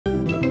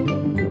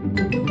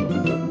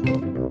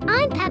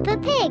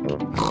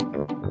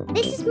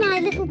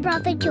little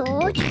brother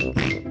George.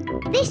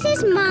 This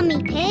is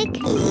Mummy Pig.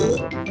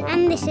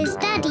 And this is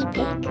Daddy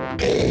Pig.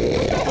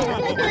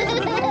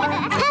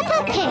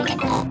 Peppa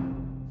Pig.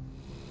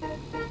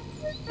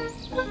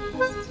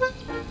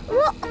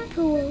 Rock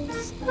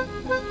pools.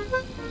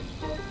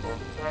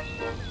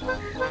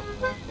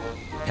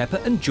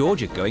 Peppa and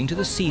George are going to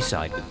the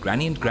seaside with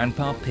Granny and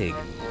Grandpa Pig.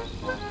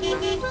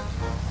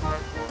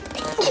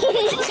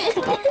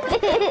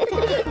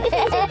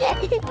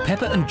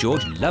 Peppa and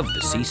George love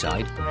the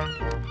seaside.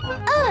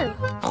 Oh,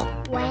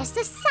 where's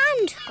the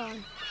sand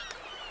gone?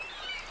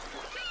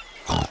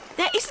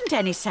 There isn't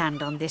any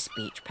sand on this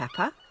beach,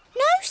 Peppa.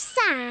 No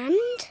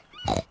sand?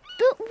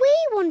 But we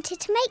wanted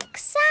to make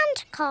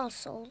sand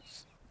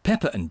castles.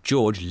 Peppa and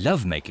George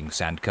love making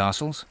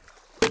sandcastles.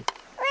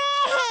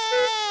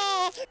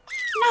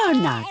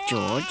 No,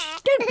 George,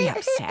 don't be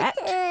upset.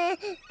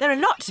 There are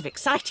lots of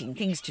exciting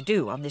things to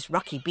do on this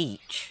rocky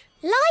beach.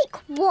 Like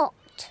what?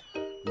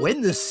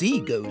 When the sea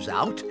goes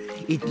out,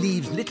 it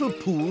leaves little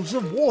pools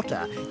of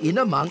water in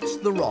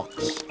amongst the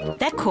rocks.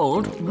 They're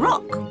called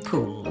rock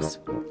pools.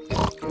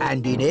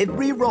 And in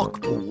every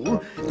rock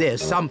pool,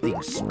 there's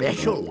something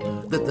special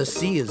that the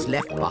sea has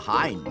left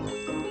behind.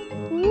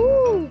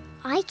 Ooh,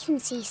 I can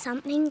see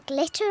something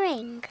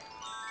glittering.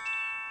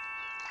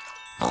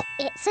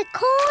 It's a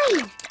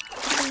coin.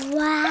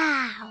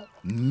 Wow.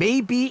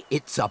 Maybe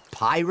it's a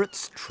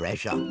pirate's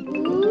treasure.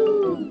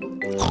 Ooh.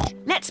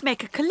 Let's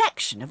make a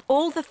collection of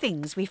all the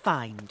things we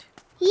find.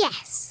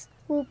 Yes,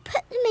 we'll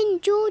put them in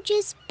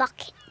George's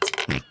bucket.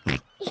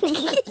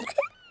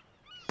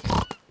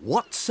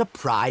 What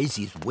surprise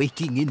is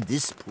waiting in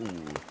this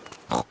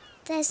pool?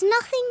 There's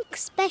nothing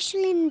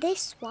special in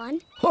this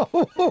one. Ho,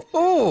 ho, ho,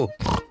 ho!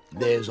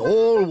 There's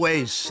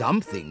always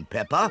something,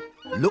 Peppa.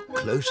 Look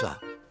closer.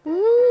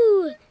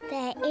 Ooh,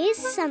 there is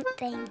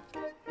something.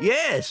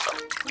 Yes,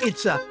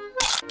 it's a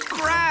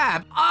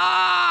crab.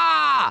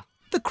 Ah!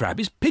 The crab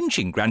is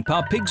pinching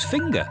Grandpa Pig's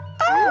finger.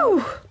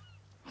 Oh!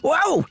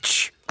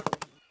 Ouch!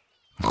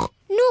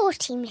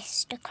 Naughty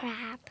Mr.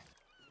 Crab.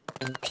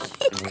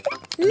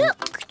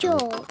 Look,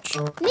 George.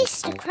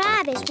 Mr.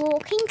 Crab is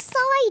walking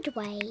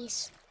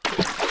sideways.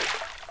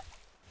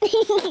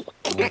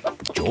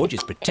 George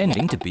is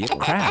pretending to be a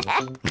crab.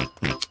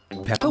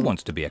 Peppa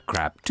wants to be a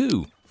crab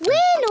too.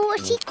 We're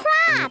naughty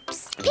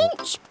crabs.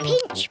 Pinch,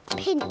 pinch,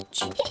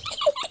 pinch.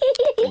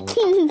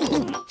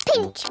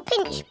 Pinch,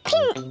 pinch,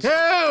 pinch.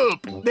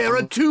 Help! There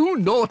are two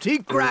naughty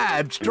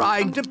crabs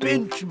trying to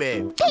pinch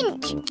me.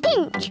 Pinch,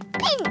 pinch,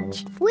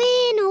 pinch.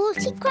 We're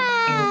naughty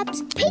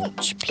crabs.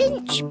 Pinch,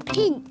 pinch,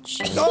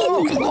 pinch.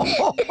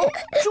 Oh!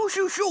 Shoo,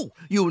 shoo, shoo,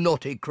 you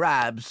naughty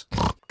crabs.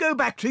 Go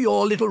back to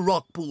your little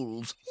rock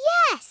pools.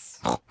 Yes.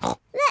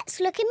 Let's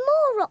look in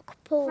more rock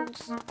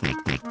pools.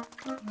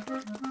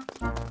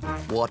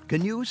 What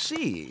can you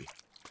see?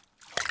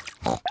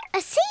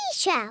 A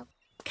seashell.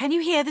 Can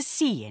you hear the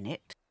sea in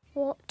it?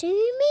 What do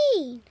you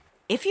mean?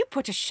 If you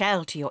put a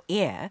shell to your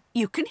ear,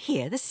 you can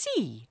hear the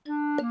sea.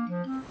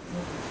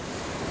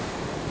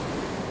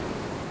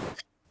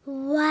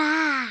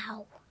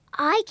 Wow.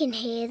 I can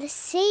hear the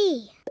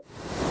sea.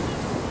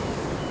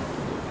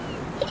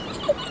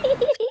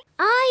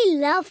 I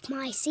love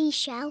my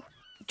seashell.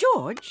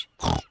 George,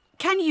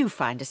 can you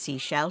find a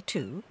seashell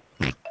too?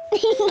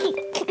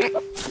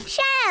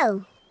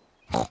 Shell.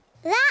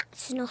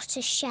 That's not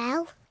a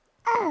shell.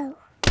 Oh.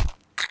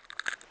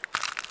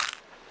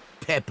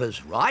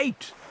 Peppa's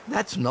right.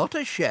 That's not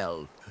a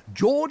shell.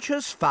 George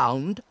has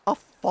found a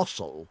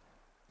fossil.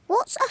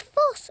 What's a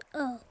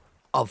fossil?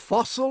 A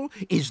fossil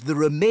is the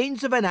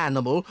remains of an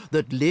animal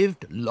that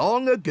lived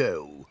long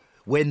ago,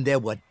 when there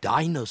were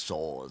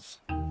dinosaurs.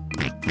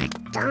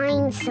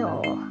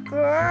 Dinosaur.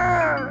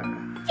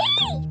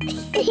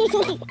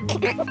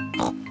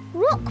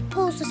 Rock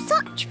pools are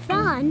such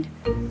fun.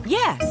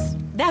 Yes,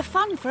 they're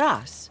fun for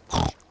us,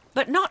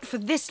 but not for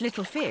this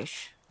little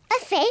fish. A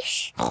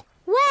fish?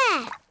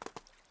 Where?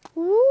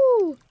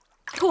 Ooh.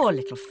 Poor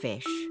little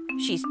fish.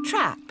 She's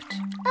trapped.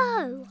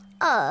 Oh.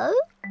 Oh?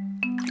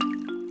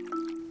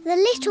 The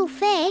little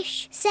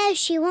fish says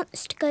she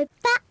wants to go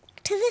back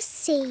to the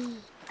sea.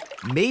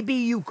 Maybe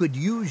you could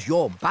use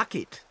your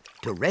bucket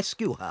to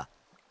rescue her.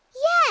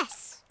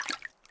 Yes.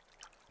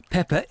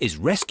 Peppa is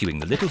rescuing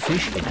the little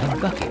fish in her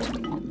bucket.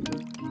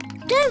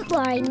 Don't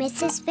worry,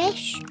 Mrs.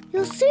 Fish.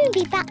 You'll soon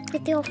be back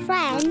with your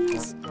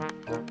friends.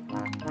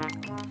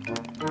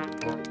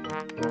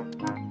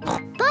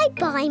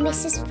 Bye-bye,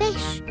 Mrs.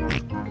 Fish.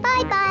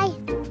 Bye-bye.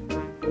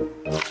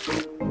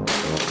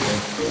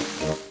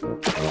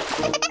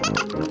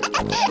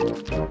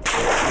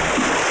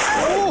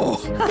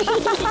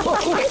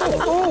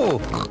 Oh!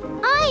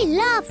 I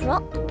love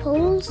rock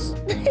pools.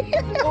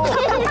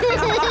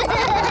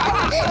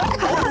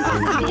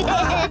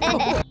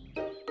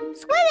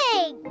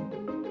 Swimming!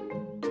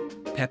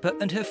 Peppa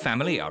and her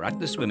family are at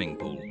the swimming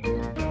pool.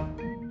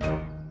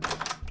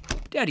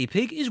 Daddy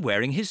Pig is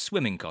wearing his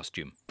swimming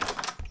costume.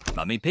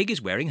 Mummy Pig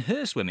is wearing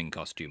her swimming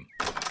costume.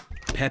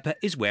 Peppa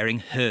is wearing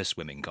her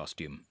swimming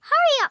costume.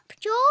 Hurry up,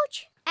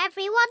 George.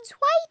 Everyone's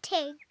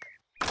waiting.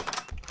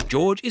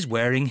 George is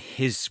wearing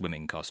his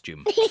swimming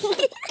costume.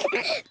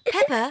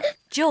 Peppa,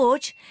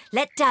 George,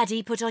 let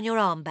Daddy put on your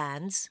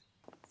armbands.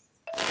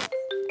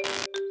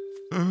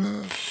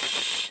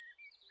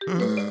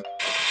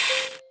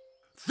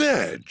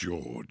 There,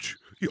 George.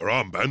 Your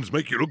armbands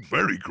make you look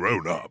very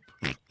grown up.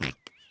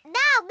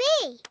 Now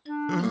me.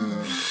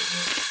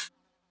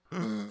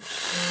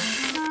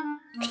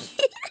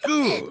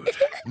 Good.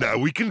 Now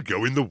we can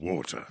go in the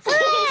water.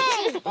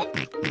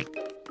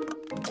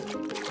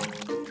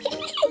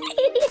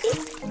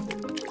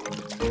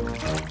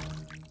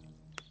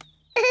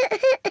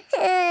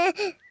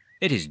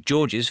 It is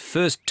George's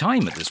first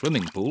time at the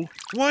swimming pool.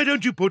 Why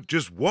don't you put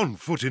just one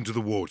foot into the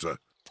water?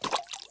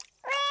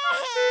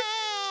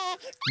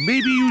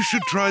 Maybe you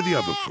should try the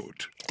other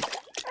foot.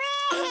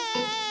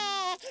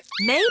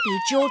 Maybe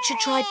George should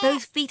try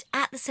both feet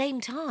at the same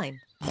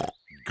time.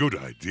 Good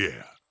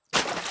idea.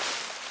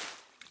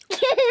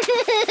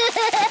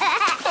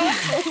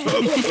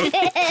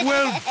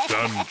 Well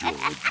done,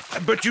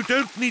 George. But you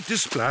don't need to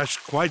splash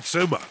quite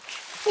so much.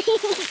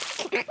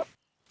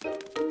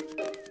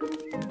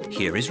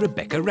 Here is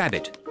Rebecca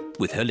Rabbit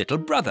with her little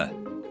brother,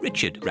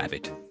 Richard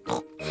Rabbit.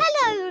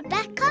 Hello,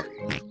 Rebecca.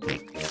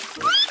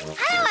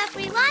 Hello,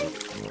 everyone.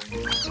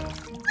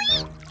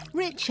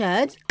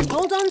 Richard,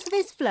 hold on to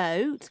this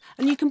float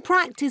and you can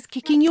practice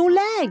kicking your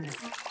legs.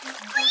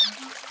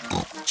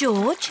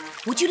 George,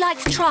 would you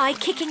like to try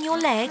kicking your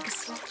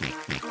legs?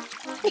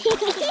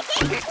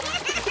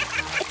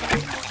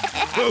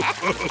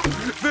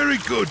 Very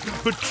good,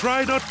 but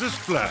try not to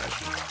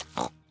splash.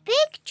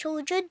 Big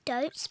children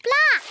don't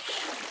splash.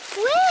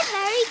 We're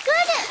very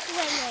good at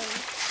swimming.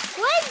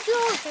 When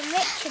George and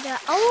Richard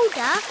are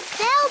older,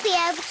 they'll be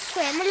able to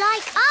swim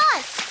like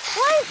us.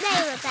 Won't they,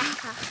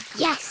 Rebecca?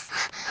 Yes.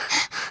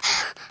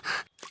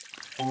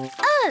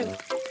 Oh,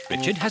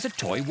 Richard has a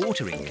toy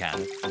watering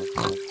can.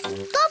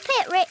 stop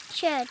it,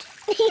 Richard.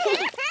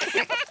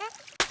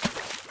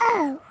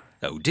 Oh.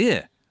 Oh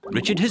dear,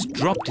 Richard has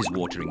dropped his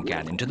watering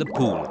can into the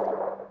pool.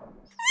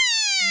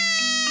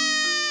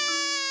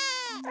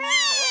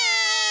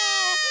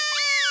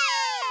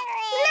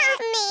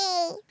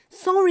 Mummy.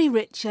 Sorry,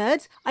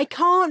 Richard, I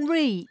can't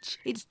reach.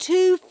 It's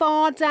too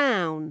far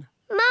down.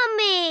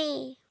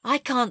 Mummy. I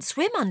can't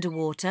swim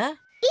underwater.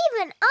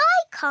 Even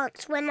I can't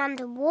swim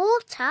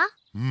underwater.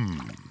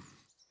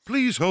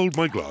 Please hold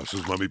my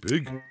glasses, Mummy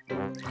Pig.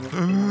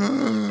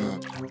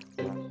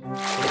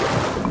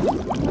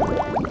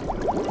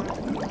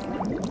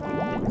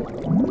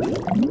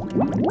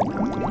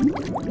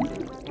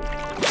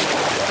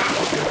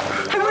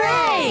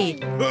 Hooray!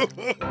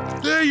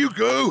 There you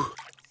go.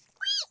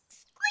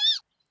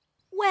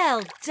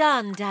 Well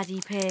done, Daddy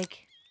Pig.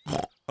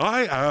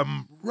 I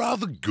am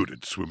rather good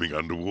at swimming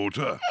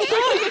underwater.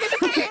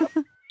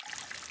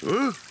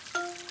 Huh?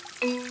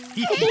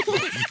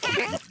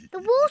 The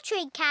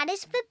watering can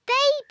is for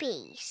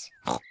babies.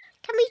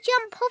 Can we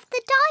jump off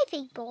the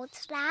diving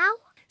boards now?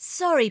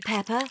 Sorry,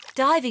 Peppa.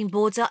 Diving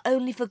boards are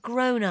only for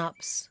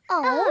grown-ups.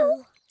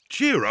 Oh.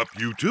 Cheer up,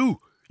 you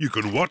two. You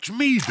can watch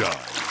me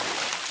dive.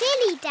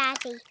 Silly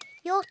Daddy.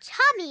 Your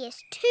tummy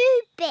is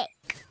too big.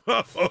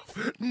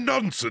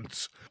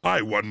 Nonsense.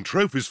 I won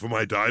trophies for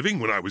my diving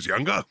when I was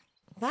younger.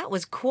 That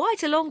was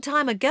quite a long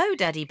time ago,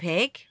 Daddy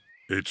Pig.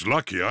 It's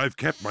lucky I've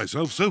kept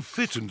myself so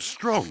fit and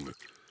strong.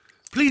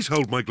 Please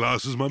hold my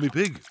glasses, Mummy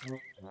Pig.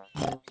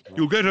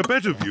 You'll get a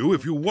better view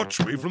if you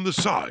watch me from the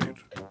side.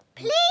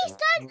 Please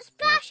don't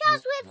splash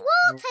us with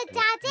water,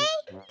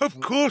 Daddy. Of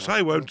course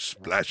I won't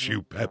splash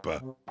you,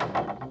 Peppa.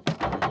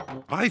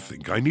 I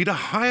think I need a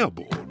higher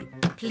board.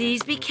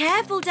 Please be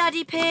careful,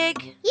 Daddy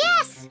Pig.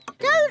 Yes,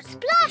 don't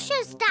splash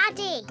us,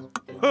 Daddy.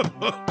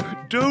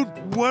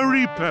 Don't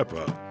worry,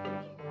 Peppa.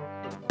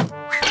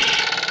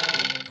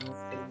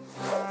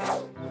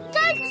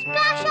 Don't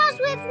splash us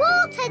with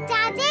water,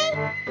 Daddy.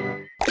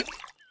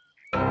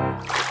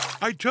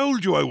 I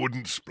told you I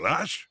wouldn't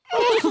splash.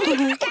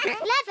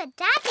 Clever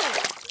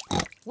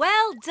Daddy.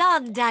 Well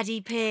done,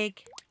 Daddy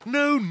Pig.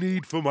 No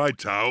need for my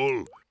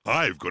towel.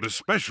 I've got a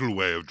special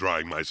way of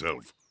drying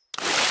myself.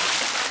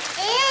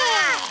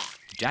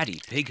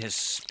 Daddy Pig has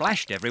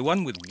splashed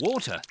everyone with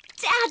water.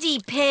 Daddy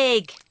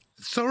Pig!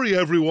 Sorry,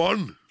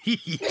 everyone.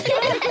 The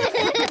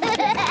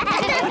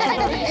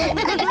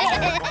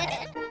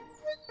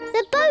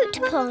boat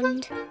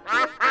pond.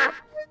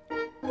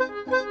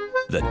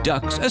 The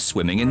ducks are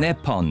swimming in their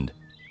pond.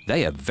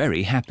 They are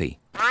very happy.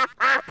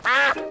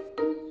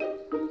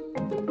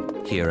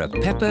 Here are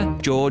Peppa,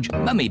 George,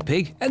 Mummy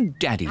Pig and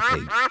Daddy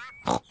Pig.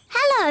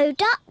 Hello,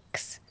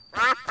 ducks.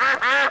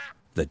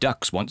 The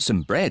ducks want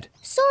some bread.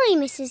 Sorry,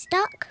 Mrs.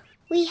 Duck.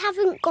 We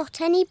haven't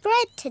got any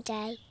bread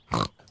today.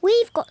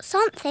 We've got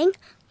something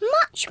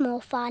much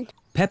more fun.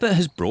 Peppa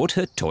has brought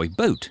her toy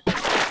boat.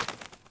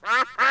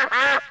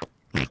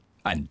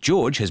 And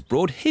George has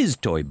brought his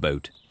toy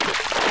boat.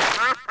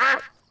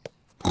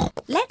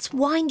 Let's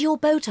wind your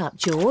boat up,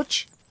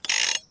 George.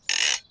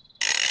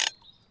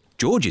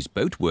 George's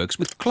boat works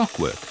with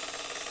clockwork.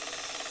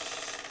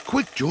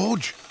 Quick,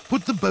 George.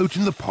 Put the boat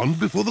in the pond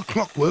before the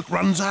clockwork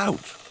runs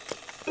out.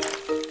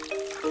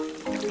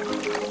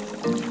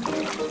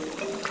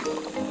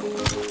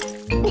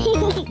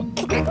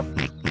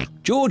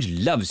 George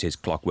loves his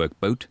clockwork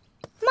boat.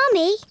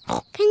 Mummy,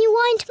 can you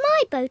wind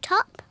my boat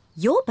up?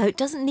 Your boat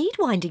doesn't need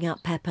winding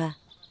up, Peppa.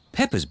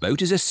 Peppa's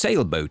boat is a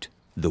sailboat.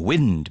 The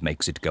wind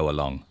makes it go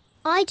along.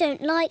 I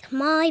don't like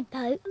my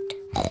boat.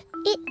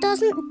 It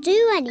doesn't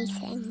do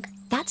anything.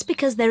 That's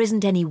because there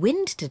isn't any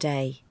wind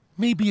today.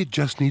 Maybe it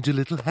just needs a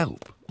little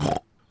help.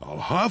 I'll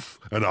huff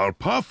and I'll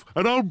puff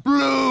and I'll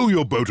blow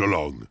your boat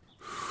along.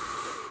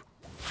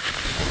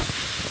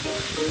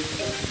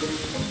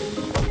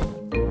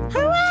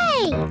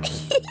 Hooray!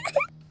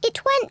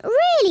 It went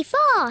really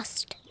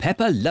fast.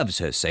 Peppa loves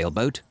her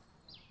sailboat.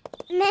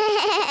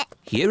 Meh.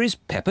 Here is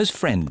Peppa's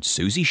friend,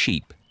 Susie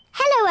Sheep.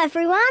 Hello,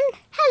 everyone.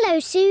 Hello,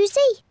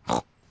 Susie.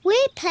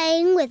 We're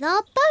playing with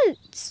our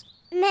boats.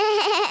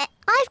 Meh.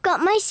 I've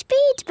got my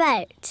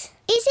speedboat.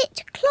 Is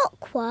it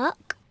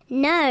clockwork?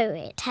 No,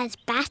 it has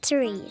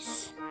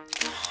batteries.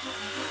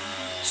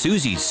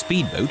 Susie's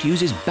speedboat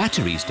uses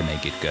batteries to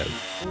make it go.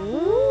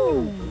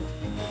 Ooh.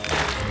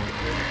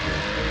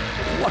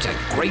 What a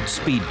great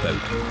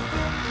speedboat.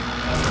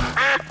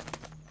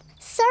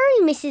 Sorry,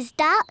 Mrs.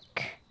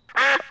 Duck.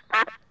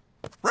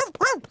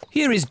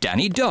 Here is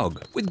Danny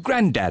Dog with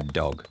Grandad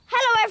Dog.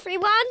 Hello,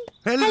 everyone.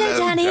 Hello,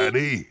 Danny.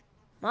 Danny.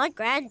 My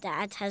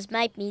granddad has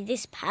made me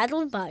this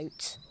paddle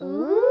boat.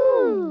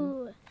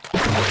 Ooh.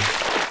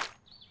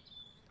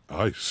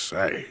 I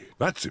say,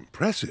 that's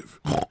impressive.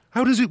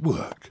 How does it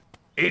work?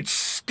 It's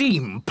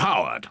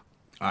steam-powered.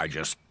 I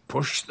just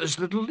push this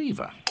little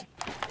lever.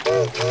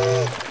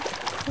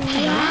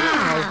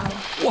 Wow.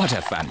 What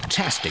a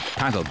fantastic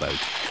paddle boat.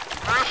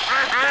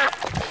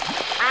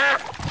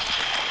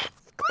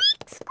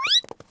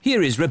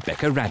 Here is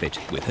Rebecca Rabbit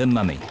with her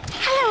mummy.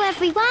 Hello,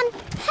 everyone.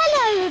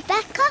 Hello,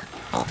 Rebecca.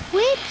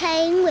 We're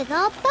playing with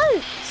our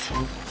boats.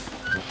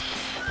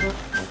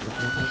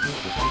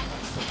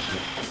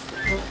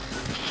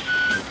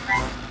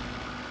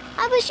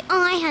 I wish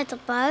I had a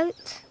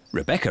boat.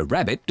 Rebecca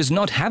Rabbit does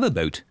not have a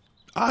boat.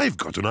 I've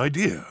got an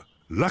idea.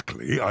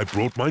 Luckily, I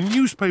brought my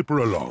newspaper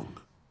along.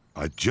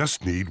 I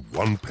just need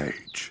one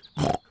page.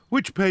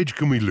 Which page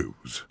can we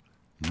lose?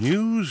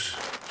 News?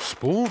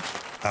 Sport?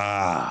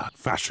 Ah,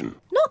 fashion.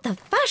 Not the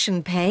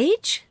fashion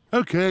page.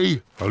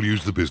 OK, I'll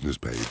use the business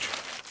page.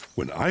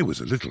 When I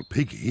was a little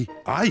piggy,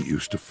 I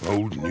used to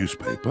fold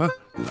newspaper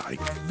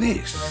like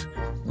this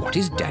What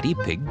is Daddy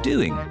Pig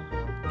doing?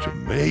 to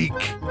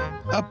make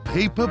a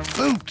paper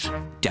boat.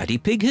 Daddy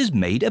Pig has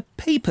made a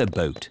paper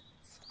boat.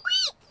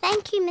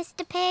 Thank you,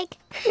 Mr. Pig.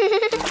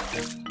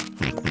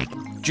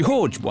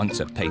 George wants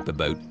a paper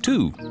boat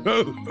too.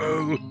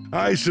 Oh,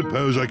 I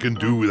suppose I can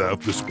do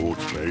without the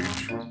sports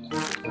page.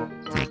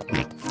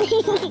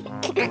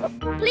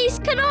 Please,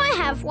 can I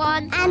have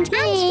one? And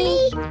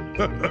me.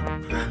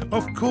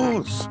 Of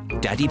course.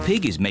 Daddy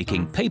Pig is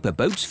making paper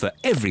boats for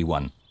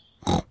everyone.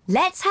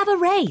 Let's have a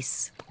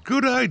race.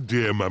 Good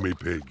idea, Mummy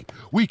Pig.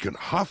 We can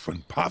huff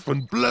and puff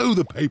and blow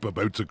the paper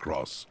boats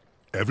across.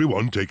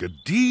 Everyone take a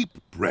deep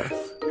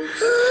breath.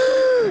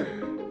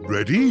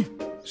 Ready,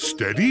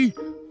 steady,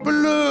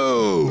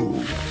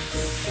 blow!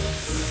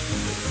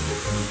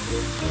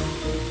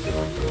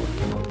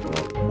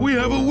 We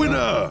have a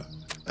winner!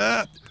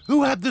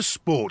 Who had the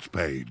sports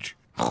page?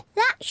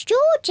 That's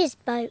George's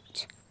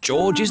boat.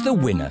 George is the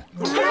winner.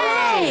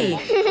 Hooray!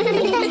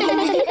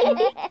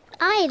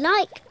 I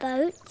like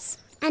boats,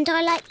 and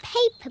I like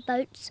paper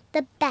boats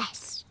the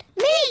best.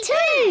 Me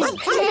too!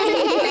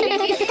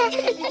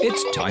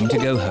 It's time to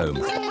go home.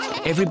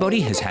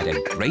 Everybody has had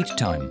a great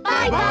time.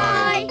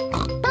 Bye-bye!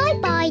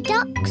 Bye-bye,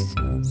 ducks.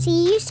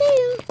 See you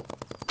soon.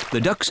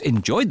 The ducks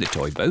enjoyed the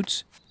toy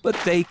boats, but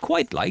they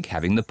quite like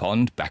having the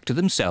pond back to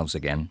themselves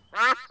again.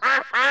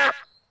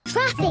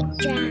 Traffic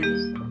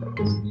jam.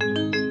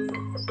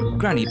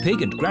 Granny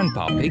Pig and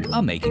Grandpa Pig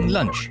are making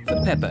lunch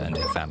for Peppa and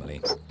her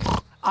family.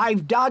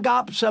 I've dug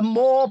up some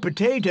more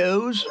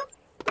potatoes.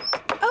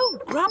 Oh,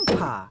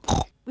 Grandpa,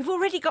 we've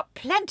already got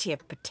plenty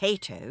of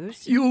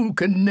potatoes. You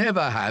can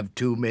never have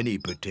too many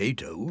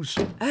potatoes.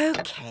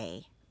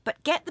 OK,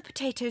 but get the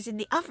potatoes in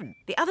the oven.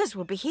 The others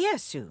will be here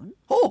soon.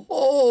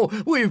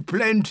 Oh, we've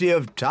plenty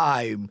of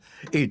time.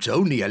 It's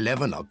only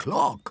 11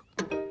 o'clock.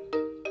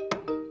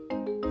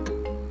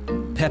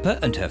 Peppa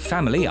and her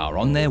family are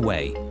on their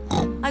way.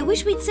 I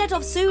wish we'd set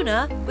off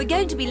sooner. We're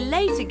going to be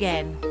late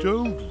again.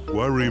 Don't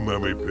worry,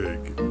 Mummy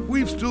Pig.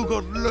 We've still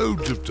got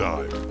loads of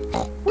time.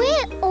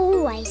 We're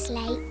always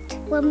late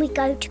when we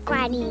go to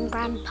Granny and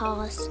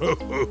Grandpa's.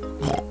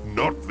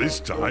 Not this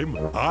time.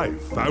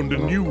 I've found a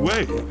new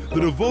way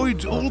that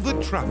avoids all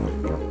the traffic.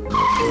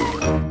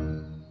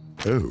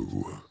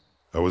 Oh,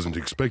 I wasn't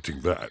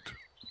expecting that.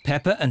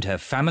 Peppa and her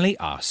family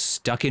are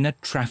stuck in a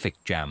traffic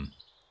jam.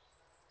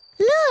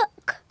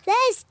 Look,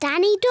 there's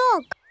Danny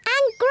Dog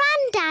and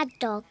Grandad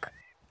Dog.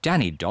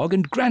 Danny Dog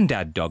and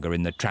Grandad Dog are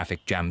in the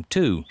traffic jam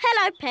too.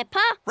 Hello, Peppa.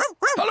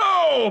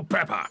 Hello,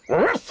 Peppa.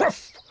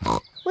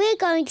 We're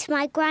going to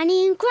my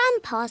Granny and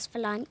Grandpa's for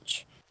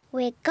lunch.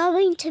 We're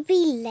going to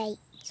be late.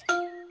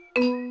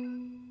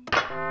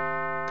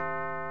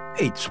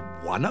 It's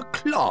 1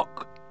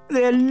 o'clock.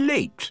 They're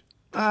late,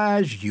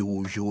 as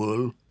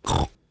usual.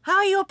 How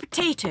are your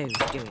potatoes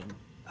doing?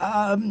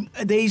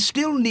 They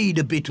still need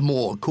a bit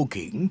more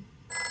cooking.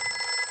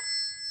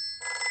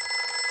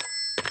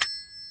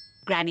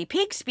 Granny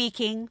Pig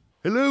speaking.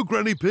 Hello,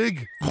 Granny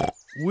Pig.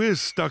 We're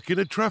stuck in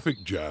a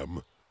traffic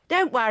jam.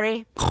 Don't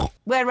worry.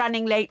 We're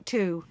running late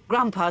too.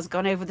 Grandpa's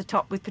gone over the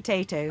top with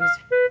potatoes.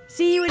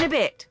 See you in a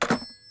bit.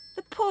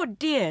 The poor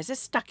dears are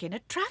stuck in a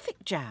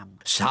traffic jam.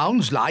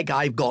 Sounds like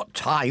I've got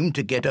time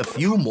to get a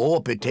few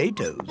more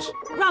potatoes.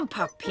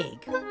 Grandpa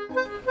Pig.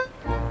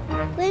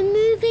 We're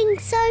moving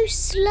so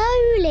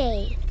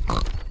slowly.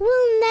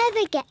 We'll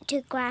never get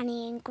to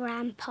Granny and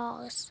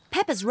Grandpa's.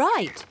 Peppa's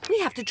right. We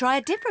have to try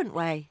a different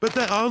way. But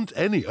there aren't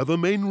any other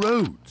main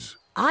roads.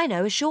 I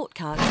know a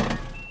shortcut.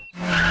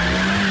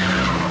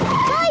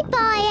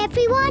 Bye-bye,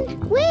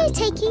 everyone. We're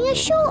taking a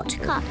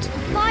shortcut.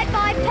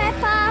 Bye-bye,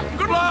 Peppa.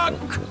 Good luck!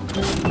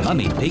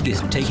 Mummy Pig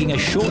is taking a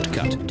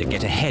shortcut to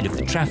get ahead of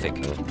the traffic.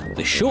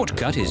 The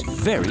shortcut is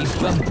very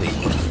bumpy.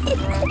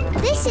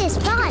 This is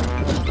fun.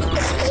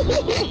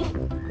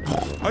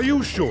 Are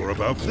you sure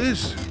about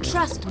this?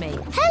 Trust me.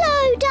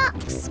 Hello,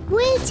 ducks.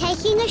 We're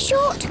taking a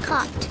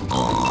shortcut.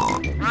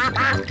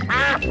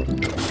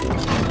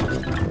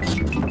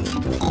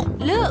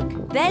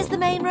 Look, there's the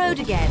main road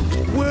again.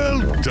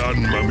 Well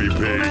done, Mummy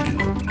Pig.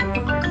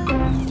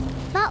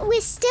 But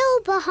we're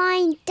still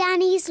behind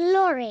Danny's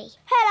lorry.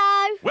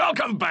 Hello.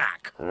 Welcome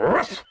back.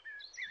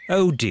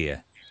 Oh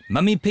dear,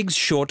 Mummy Pig's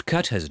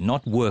shortcut has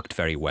not worked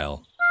very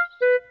well.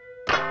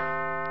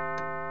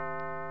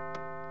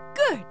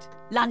 Good.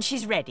 Lunch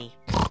is ready.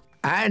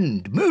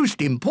 And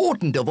most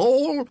important of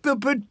all, the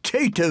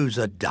potatoes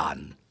are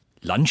done.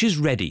 Lunch is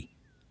ready,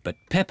 but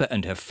Peppa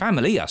and her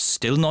family are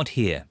still not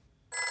here.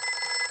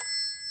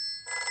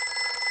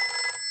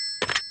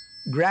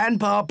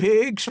 Grandpa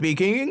Pig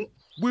speaking.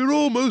 We're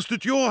almost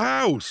at your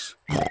house.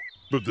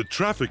 But the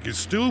traffic is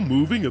still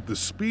moving at the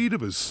speed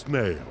of a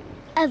snail.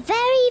 A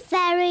very,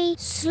 very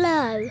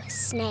slow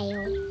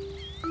snail.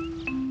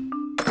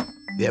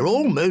 They're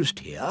almost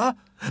here,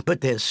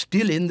 but they're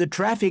still in the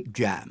traffic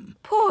jam.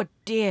 Poor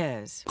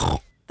dears.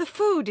 The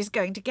food is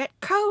going to get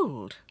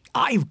cold.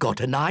 I've got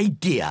an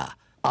idea.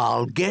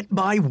 I'll get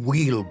my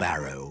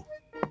wheelbarrow.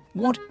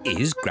 What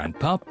is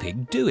Grandpa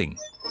Pig doing?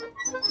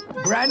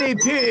 Granny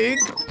Pig,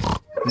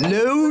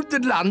 load the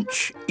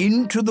lunch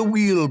into the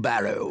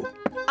wheelbarrow.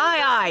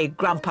 Aye, aye,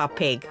 Grandpa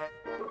Pig.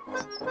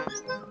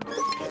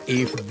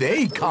 If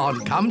they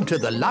can't come to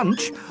the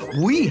lunch,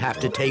 we have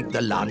to take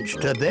the lunch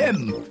to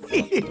them.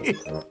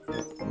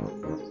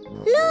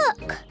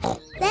 Look,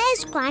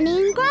 there's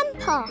Granny and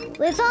Grandpa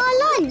with our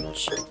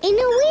lunch in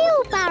a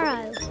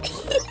wheelbarrow.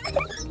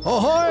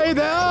 Ahoy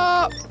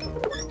there!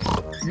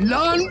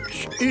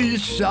 Lunch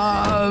is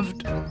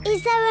served.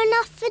 Is there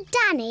enough for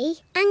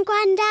Danny and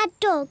Grandad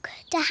Dog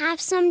to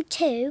have some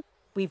too?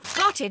 We've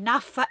got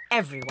enough for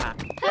everyone.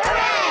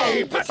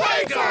 Hooray!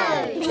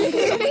 Potatoes!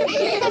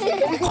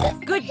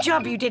 Good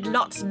job you did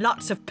lots and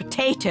lots of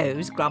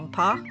potatoes,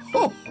 Grandpa.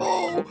 Ho,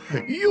 ho!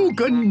 You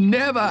can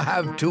never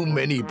have too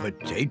many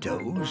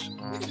potatoes.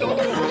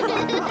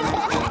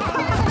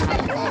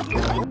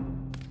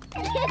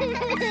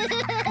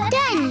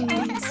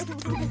 Dens!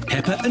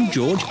 Peppa and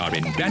George are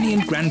in Granny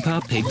and Grandpa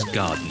Pig's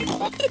garden.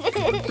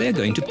 They're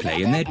going to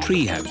play in their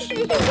treehouse.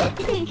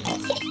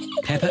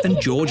 Peppa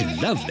and George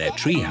love their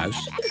treehouse.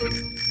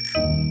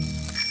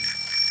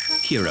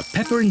 Here are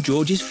Peppa and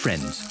George's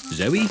friends,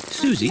 Zoe,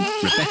 Susie,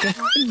 Rebecca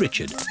and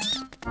Richard.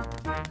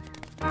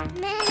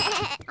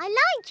 I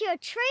like your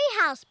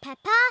treehouse,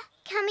 Peppa.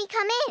 Can we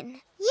come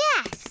in?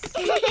 Yes.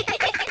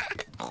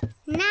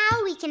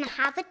 Now we can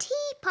have a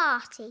tea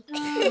party.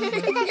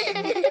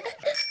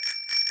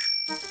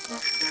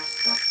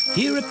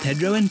 Here are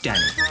Pedro and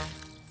Danny.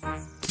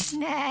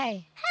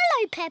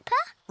 Hello, Peppa.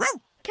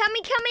 Can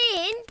we come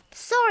in?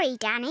 Sorry,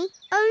 Danny.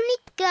 Only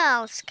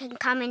girls can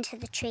come into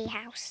the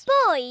treehouse.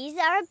 Boys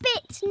are a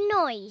bit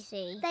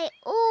noisy. They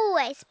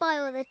always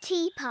spoil the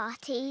tea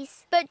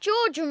parties. But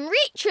George and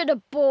Richard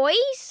are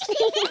boys.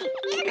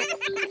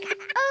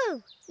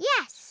 Oh,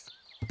 yes.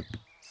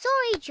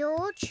 Sorry,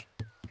 George.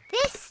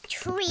 This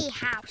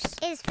treehouse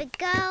is for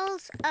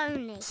girls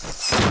only.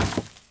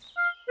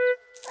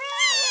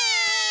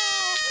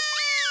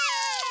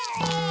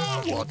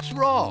 What's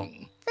wrong?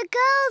 The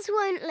girls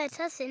won't let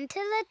us into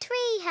the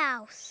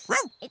treehouse.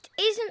 It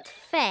isn't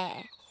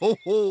fair. Ho,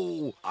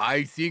 ho!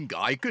 I think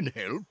I can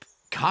help.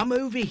 Come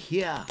over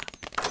here.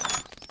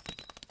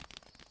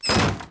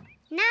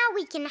 Now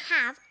we can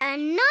have a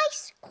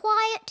nice,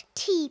 quiet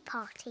tea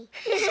party.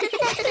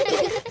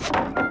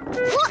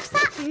 What's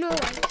that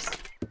noise?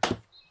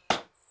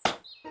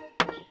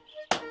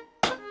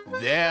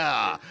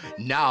 There.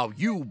 Now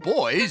you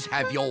boys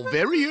have your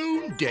very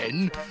own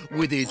den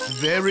with its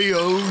very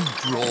own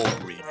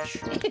drawbridge.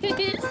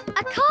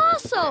 A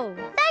castle!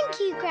 Thank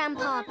you,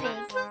 Grandpa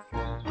Pig.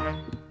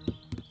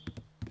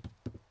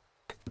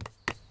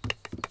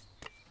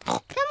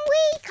 Can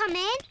we come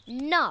in?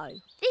 No.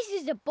 This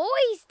is a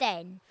boys'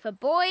 den for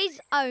boys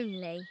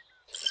only.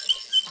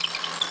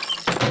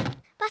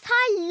 But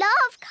I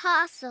love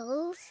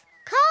castles.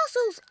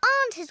 Castles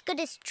aren't as good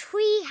as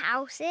tree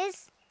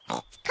houses.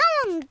 Come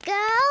on,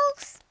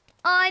 girls.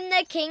 I'm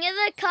the king of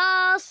the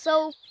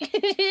castle.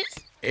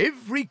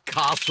 Every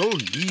castle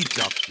needs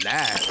a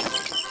flag.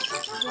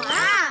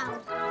 Wow.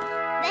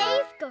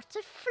 They've got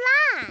a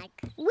flag.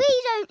 We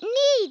don't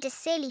need a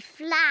silly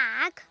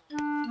flag.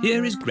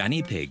 Here is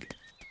Granny Pig.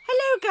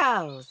 Hello,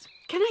 girls.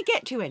 Can I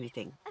get you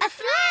anything? A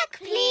flag,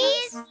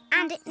 please.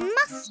 And it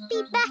must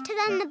be better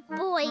than the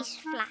boys'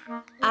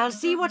 flag. I'll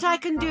see what I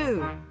can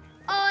do.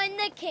 I'm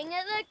the king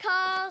of the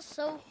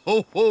castle.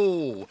 Ho,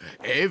 ho!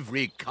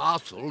 Every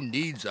castle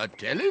needs a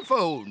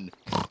telephone.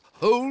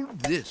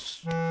 Hold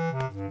this.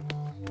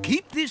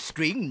 Keep this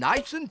string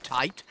nice and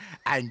tight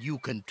and you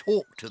can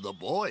talk to the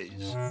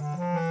boys.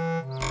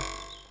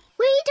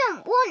 We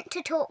don't want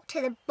to talk to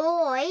the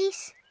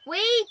boys.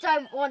 We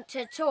don't want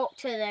to talk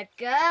to the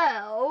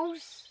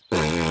girls.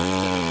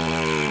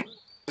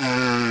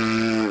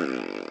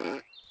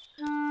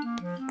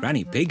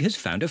 Granny Pig has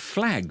found a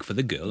flag for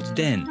the girls'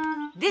 den.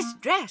 This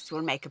dress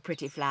will make a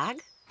pretty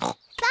flag.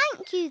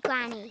 Thank you,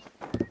 Granny.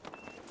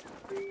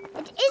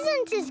 It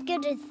isn't as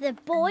good as the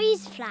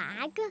boys'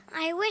 flag.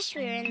 I wish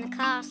we were in the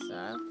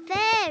castle.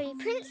 Fairy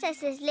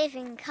princesses live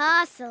in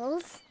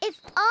castles. If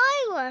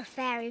I were a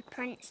fairy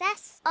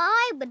princess,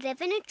 I would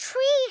live in a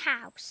tree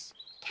house.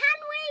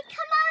 Can we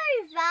come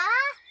over,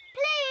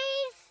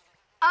 please?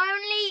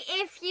 Only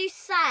if you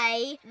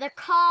say the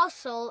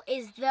castle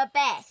is the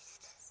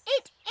best.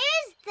 It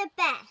is the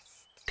best.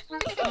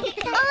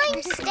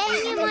 I'm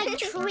staying in my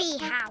tree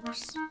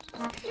house.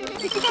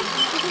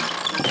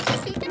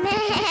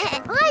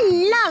 I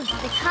love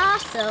the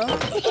castle.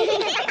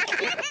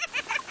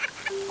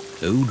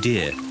 Oh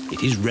dear,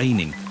 it is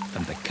raining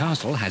and the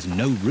castle has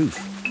no roof.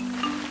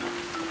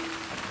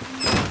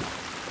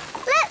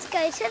 Let's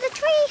go to the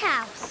tree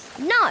house.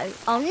 No,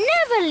 I'll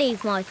never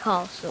leave my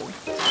castle.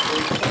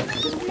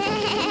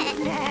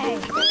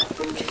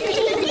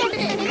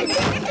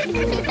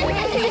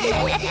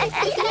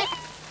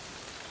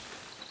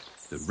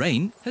 The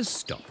rain has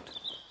stopped.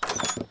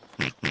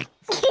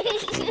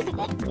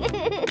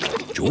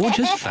 George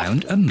has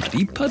found a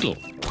muddy puddle.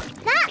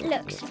 That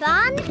looks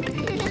fun.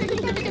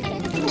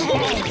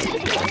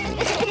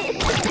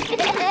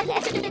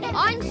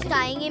 I'm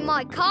staying in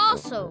my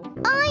castle.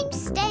 I'm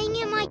staying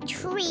in my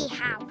tree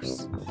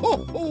house. Ho,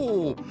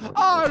 ho!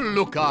 I'll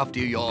look after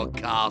your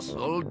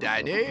castle,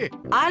 Danny.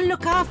 I'll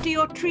look after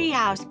your tree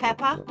house,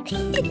 Peppa.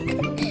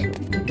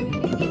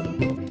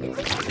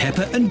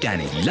 Peppa and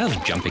Danny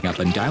love jumping up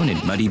and down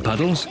in muddy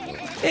puddles.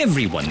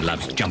 Everyone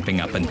loves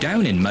jumping up and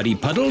down in muddy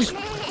puddles,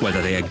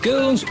 whether they are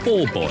girls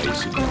or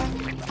boys.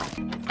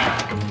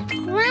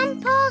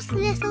 Grandpa's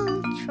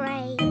little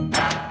train.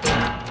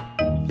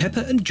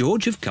 Peppa and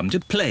George have come to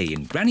play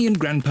in Granny and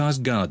Grandpa's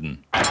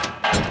garden.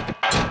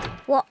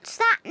 What's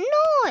that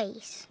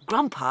noise?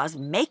 Grandpa's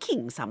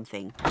making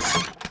something.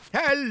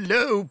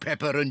 Hello,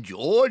 Peppa and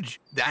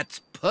George. That's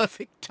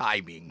perfect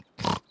timing.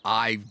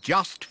 I've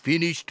just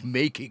finished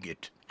making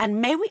it. And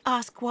may we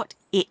ask what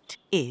it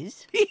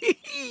is?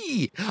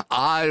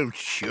 I'll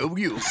show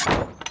you.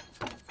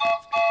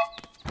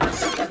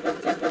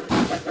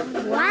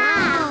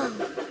 Wow!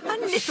 A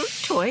little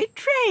toy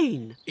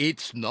train.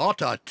 It's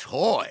not a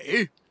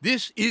toy.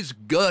 This is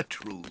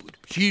Gertrude.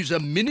 She's a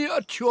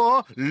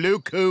miniature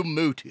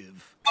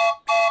locomotive.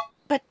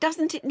 But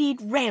doesn't it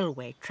need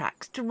railway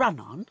tracks to run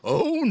on?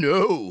 Oh,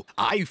 no.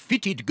 I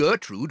fitted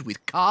Gertrude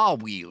with car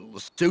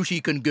wheels so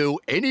she can go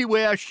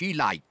anywhere she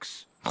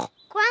likes.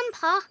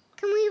 Grandpa,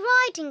 can we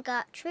ride in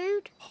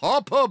Gertrude?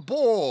 Hop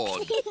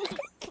aboard.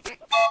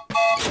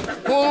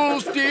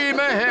 Full steam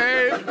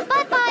ahead.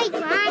 Bye-bye,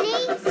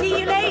 Granny. See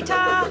you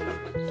later.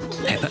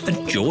 Peppa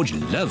and George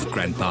love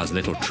Grandpa's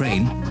little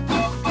train.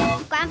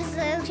 Grandpa's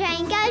little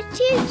train goes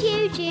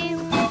choo-choo-choo,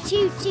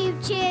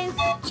 choo-choo-choo,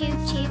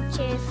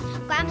 choo-choo-choo.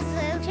 Grandpa's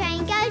little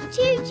train goes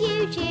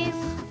choo-choo-choo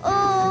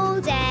all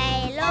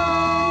day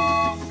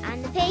long.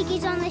 And the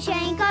piggies on the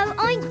train go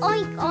oink,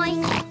 oink,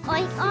 oink,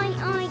 oink, oink,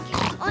 oink,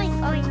 oink,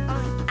 oink,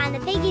 oink. And the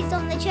piggies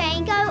on the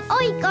train go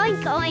oink,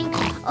 oink, oink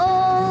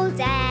all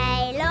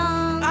day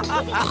long.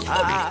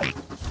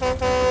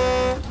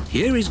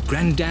 Here is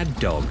Grandad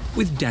Dog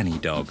with Danny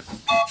Dog.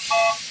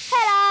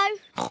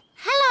 Hello.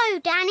 Hello,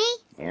 Danny.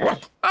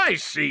 I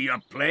see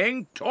you're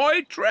playing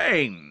toy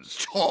trains.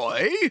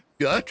 Toy?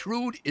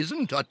 Gertrude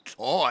isn't a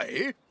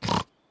toy.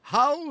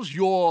 How's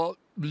your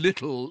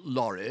little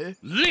lorry?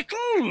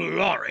 Little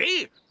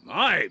lorry?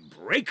 My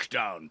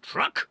breakdown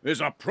truck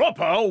is a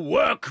proper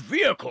work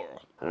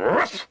vehicle.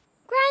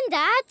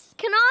 Grandad,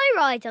 can I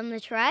ride on the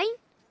train?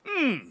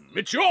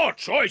 It's your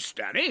choice,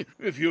 Danny.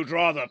 If you'd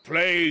rather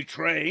play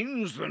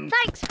trains than...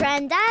 Thanks,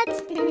 Grandad.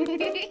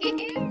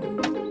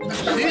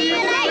 See you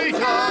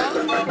later.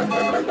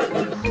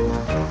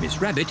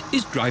 Miss Rabbit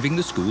is driving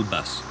the school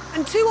bus.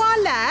 And to our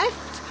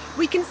left,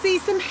 we can see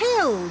some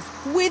hills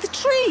with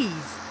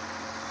trees.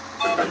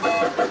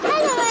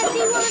 Hello,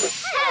 everyone.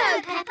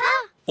 Hello,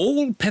 Peppa.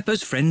 All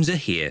Peppa's friends are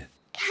here.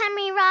 Can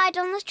we ride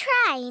on the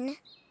train?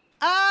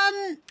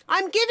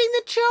 I'm giving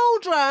the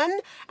children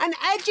an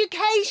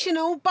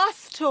educational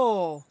bus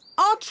tour.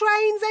 Are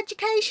trains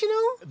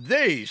educational?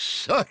 They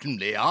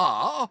certainly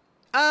are.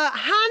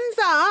 Hands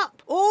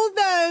up, all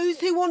those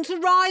who want to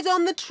ride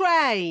on the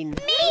train.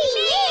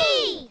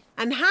 Me!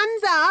 And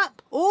hands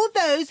up, all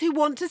those who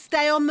want to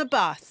stay on the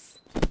bus.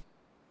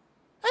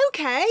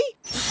 OK.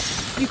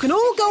 You can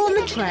all go on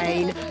the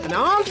train and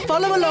I'll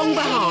follow along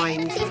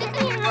behind.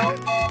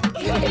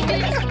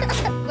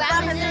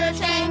 Grandpa's little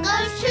train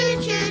goes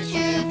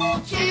choo-choo-choo,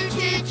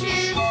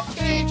 choo-choo-choo,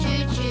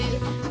 choo-choo-choo.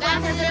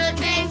 Grandpa's little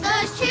train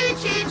goes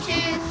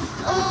choo-choo-choo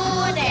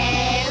all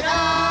day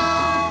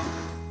long.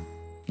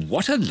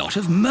 What a lot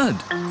of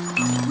mud.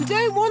 We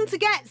don't want to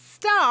get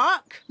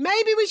stuck.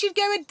 Maybe we should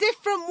go a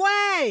different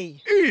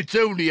way. It's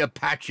only a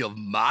patch of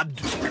mud.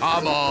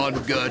 Come on,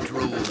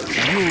 Gertrude.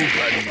 You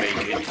can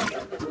make it.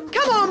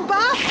 Come on,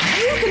 bus.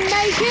 You can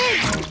make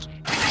it.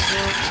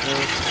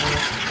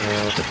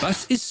 The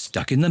bus is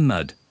stuck in the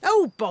mud.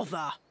 Oh,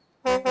 bother.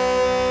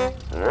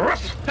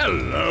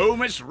 Hello,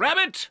 Miss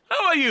Rabbit.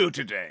 How are you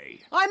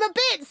today? I'm a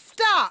bit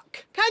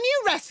stuck. Can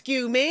you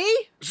rescue me?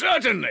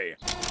 Certainly.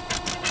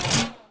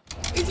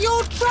 Is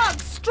your truck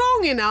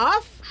strong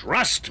enough?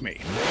 Trust me.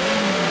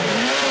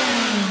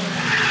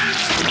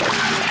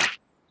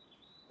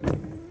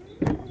 Did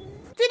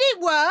it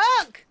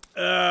work?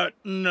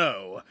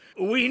 No.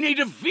 We need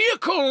a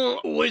vehicle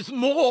with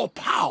more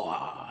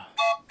power.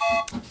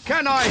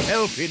 Can I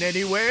help in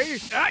any way?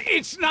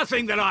 It's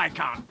nothing that I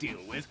can't deal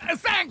with.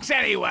 Thanks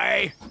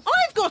anyway.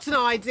 I've got an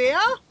idea.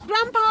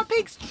 Grandpa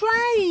Pig's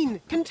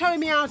train can tow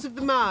me out of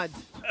the mud.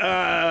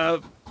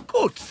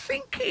 Good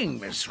thinking,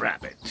 Miss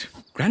Rabbit.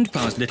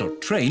 Grandpa's little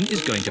train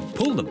is going to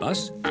pull the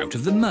bus out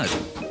of the mud.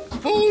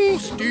 Full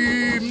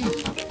steam.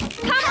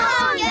 Come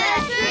on,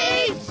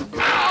 Gertrude!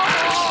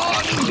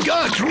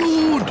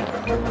 Gertrude!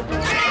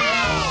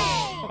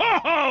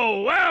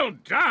 Oh, well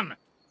done.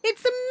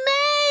 It's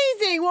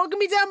amazing what can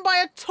be done by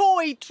a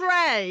toy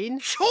train.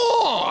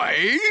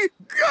 Toy?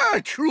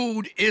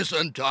 Gertrude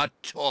isn't a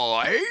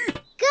toy.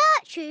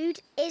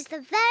 Gertrude is the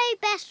very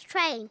best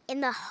train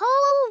in the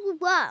whole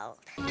world.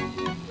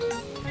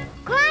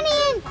 Granny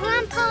and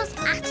Grandpa's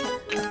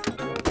attic.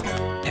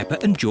 Peppa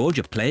and George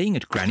are playing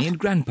at Granny and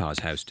Grandpa's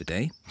house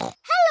today.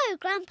 Hello,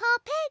 Grandpa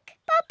Pig.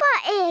 Peppa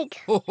Egg.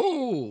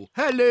 Oh,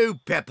 hello,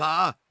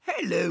 Peppa.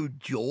 Hello,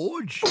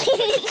 George.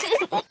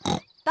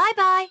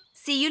 Bye-bye.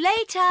 See you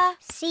later.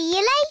 See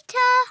you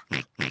later.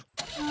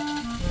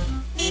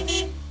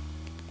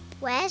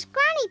 Where's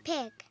Granny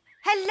Pig?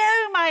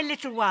 Hello, my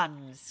little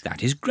ones.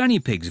 That is Granny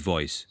Pig's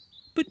voice.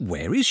 But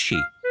where is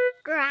she?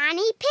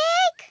 Granny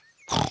Pig?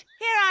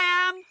 Here I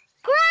am.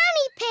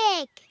 Granny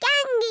Pig!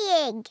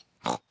 Gangy Egg!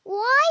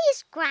 Why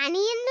is Granny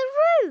in the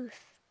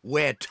roof?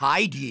 We're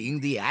tidying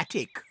the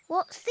attic.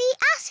 What's the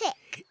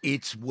attic?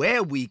 It's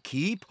where we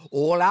keep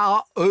all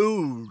our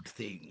old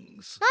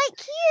things.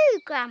 Like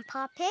you,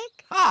 Grandpa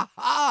Pig. Ha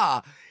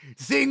ha!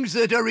 Things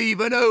that are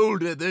even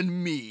older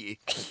than me.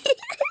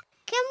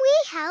 Can we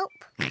help?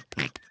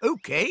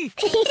 OK.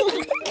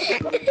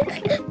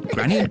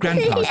 Granny and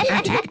Grandpa's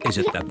attic is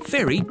at the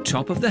very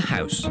top of the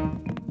house.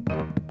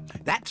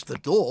 That's the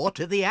door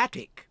to the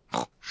attic.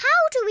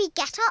 How do we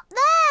get up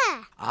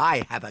there?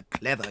 I have a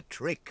clever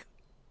trick.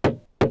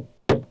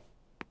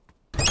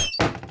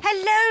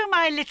 Hello,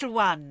 my little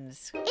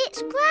ones.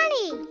 It's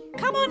Granny.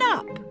 Come on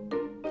up.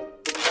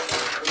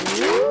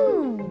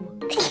 Ooh.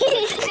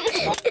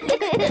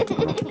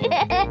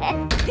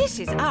 This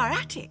is our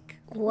attic.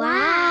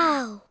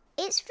 Wow.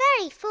 It's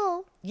very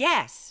full.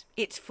 Yes,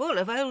 it's full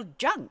of old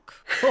junk.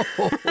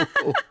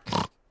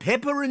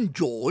 Peppa and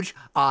George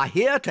are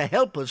here to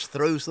help us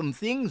throw some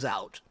things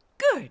out.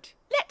 Good.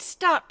 Let's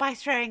start by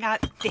throwing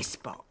out this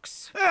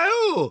box.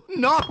 Oh,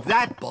 not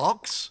that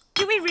box.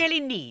 Do we really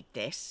need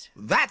this?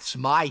 That's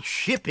my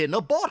ship in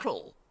a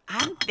bottle.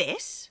 And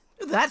this?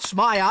 That's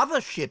my other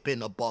ship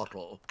in a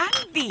bottle.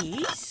 And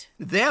these?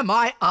 They're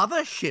my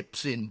other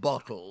ships in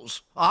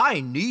bottles.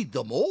 I need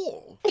them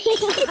all.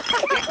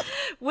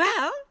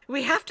 Well,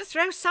 we have to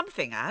throw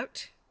something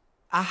out.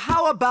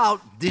 How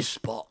about this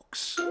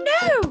box?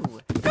 No,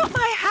 not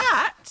my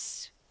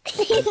hats.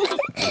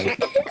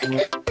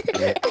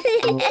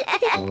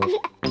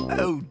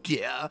 Oh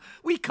dear,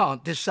 we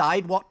can't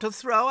decide what to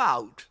throw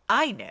out.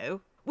 I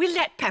know. We'll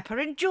let Peppa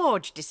and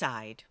George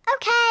decide.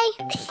 OK.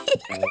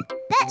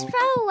 Let's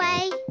throw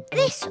away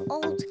this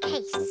old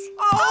case.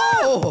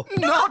 Oh,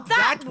 not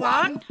that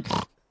one.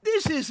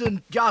 This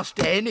isn't just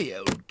any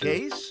old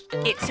case.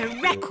 It's a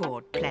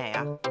record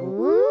player.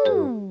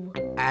 Ooh.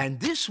 And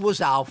this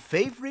was our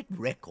favourite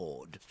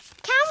record.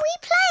 Can we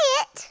play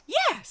it?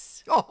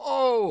 Yes.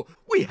 Oh,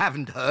 we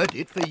haven't heard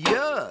it for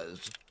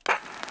years.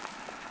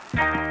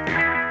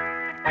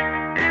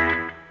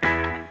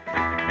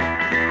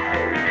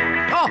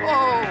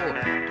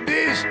 Oh,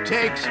 this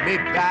takes me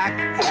back.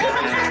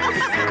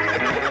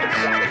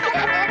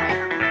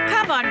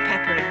 Come on,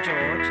 Peppa and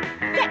George.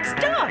 Let's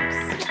dance.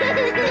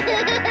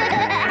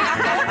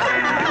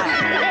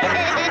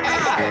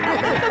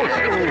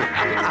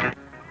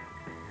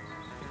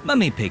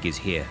 Mummy Pig is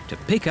here to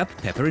pick up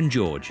Peppa and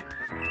George.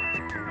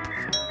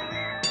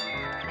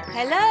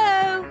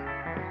 Hello?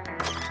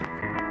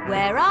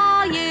 Where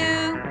are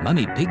you?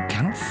 Mummy Pig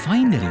cannot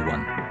find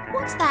anyone.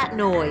 What's that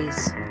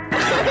noise?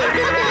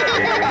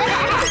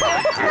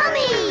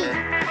 Mummy!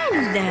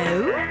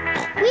 Hello?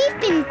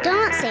 We've been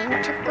dancing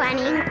to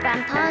Granny and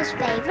Grandpa's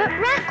favourite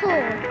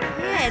record.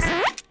 Yes.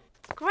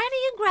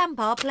 Granny and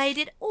Grandpa played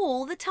it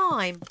all the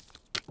time.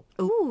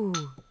 Ooh,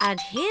 and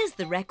here's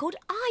the record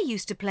I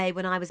used to play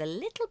when I was a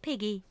little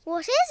piggy.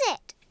 What is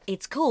it?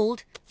 It's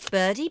called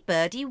Birdie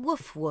Birdie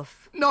Woof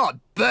Woof. Not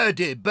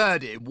birdie,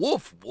 birdie,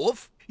 woof,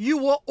 woof. You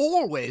were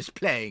always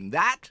playing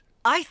that.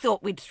 I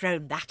thought we'd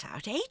thrown that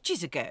out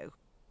ages ago.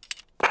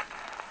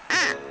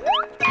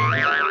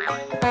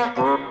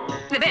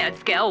 The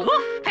birds go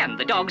woof and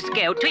the dogs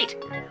go tweet.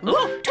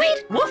 Woof,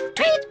 tweet, woof,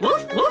 tweet,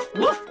 woof, woof,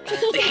 woof.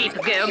 The sheep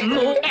go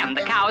moo and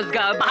the cows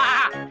go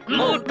baa.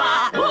 Moo,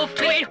 baa, woof,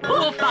 tweet,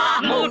 woof,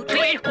 baa, moo,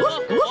 tweet,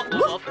 woof, woof,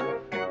 woof.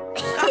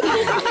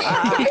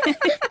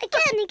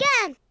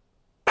 Again.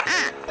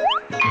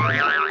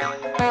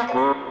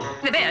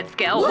 The birds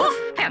go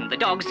woof and the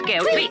dogs go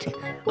tweet.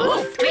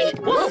 Woof, tweet,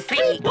 woof,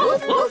 tweet,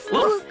 woof, woof,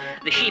 woof.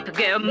 The sheep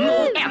go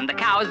moo and the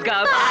cows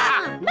go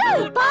baa.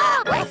 Moo,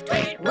 baa, woof,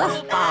 tweet,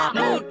 woof, baa,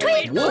 moo,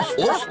 tweet, Woof,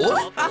 woof,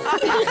 woof.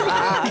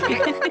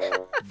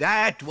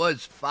 That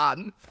was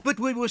fun, but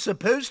we were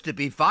supposed to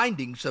be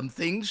finding some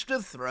things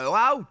to throw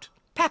out.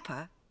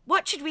 Peppa,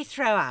 what should we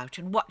throw out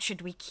and what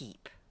should we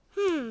keep?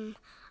 I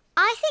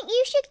think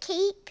you should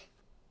keep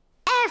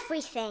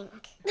everything.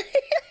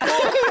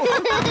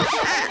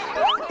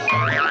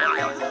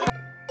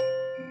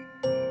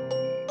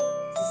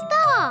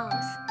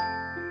 Stars.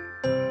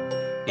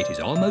 It is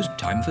almost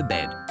time for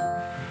bed.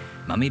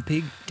 Mummy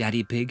Pig,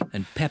 Daddy Pig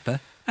and Peppa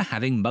are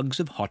having mugs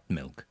of hot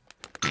milk.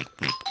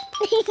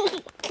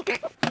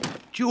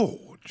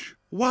 George,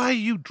 why are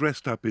you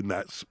dressed up in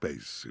that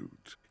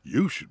spacesuit?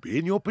 You should be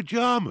in your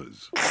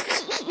pyjamas.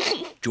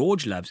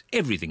 George loves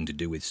everything to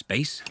do with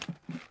space.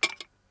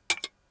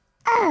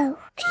 Oh.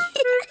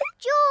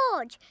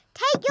 George,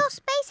 take your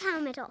space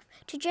helmet off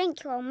to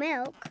drink your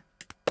milk.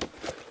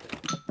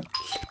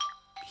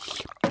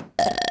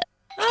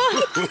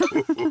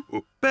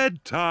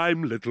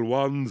 Bedtime, little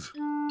ones.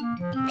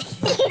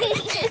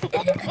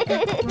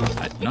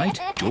 At night,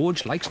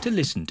 George likes to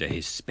listen to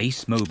his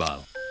space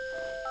mobile.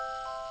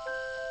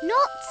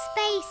 Not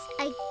space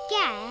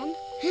again.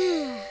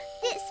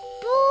 It's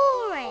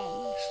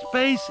boring.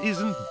 Space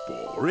isn't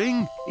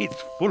boring.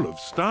 It's full of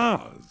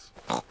stars.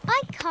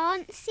 I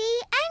can't see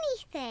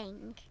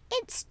anything.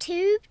 It's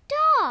too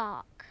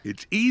dark.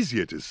 It's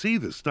easier to see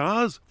the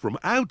stars from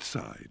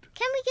outside.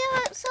 Can we go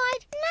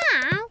outside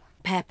now?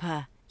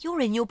 Peppa, you're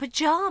in your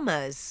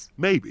pyjamas.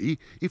 Maybe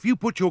if you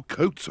put your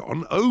coats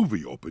on over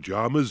your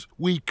pyjamas,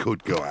 we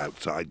could go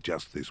outside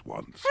just this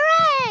once.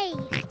 Hooray!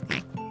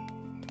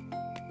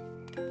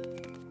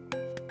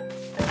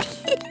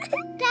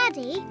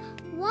 Daddy,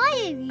 why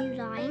are you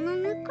lying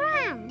on the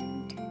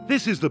ground?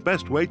 This is the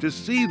best way to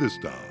see the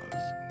stars.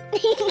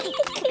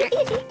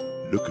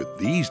 Look at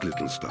these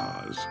little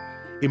stars.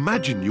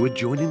 Imagine you are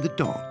joining the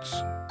dots.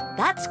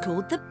 That's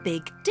called the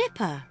Big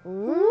Dipper.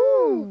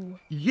 Ooh!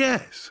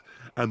 Yes,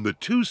 and the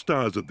two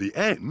stars at the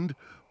end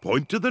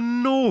point to the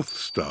North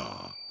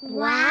Star.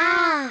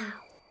 Wow!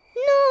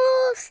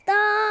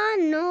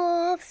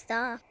 North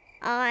Star,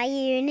 are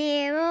you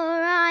near or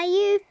are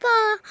you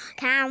far?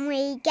 Can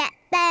we get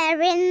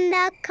there in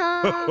the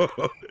car?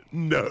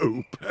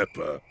 No,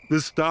 Peppa.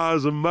 The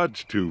stars are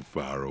much too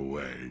far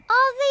away.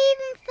 Are they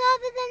even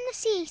further than the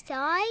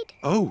seaside?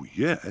 Oh,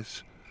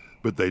 yes.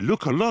 But they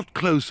look a lot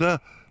closer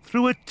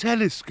through a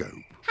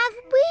telescope. Have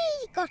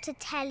we got a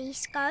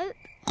telescope?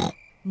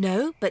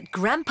 No, but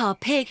Grandpa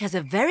Pig has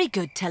a very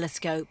good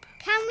telescope.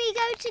 Can we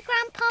go to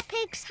Grandpa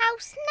Pig's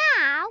house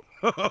now?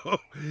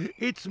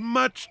 It's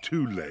much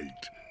too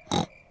late.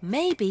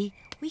 Maybe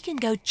we can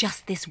go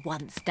just this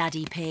once,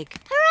 Daddy Pig.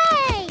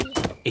 Hooray!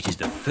 It is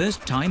the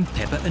first time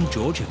Peppa and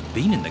George have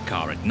been in the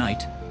car at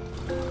night.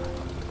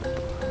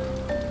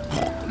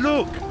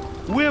 Look,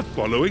 we're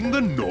following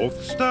the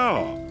North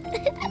Star.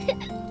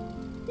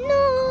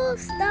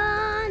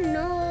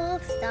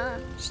 North Star,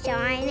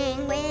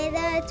 shining with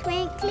a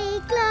twinkly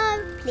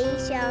glow.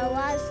 Please show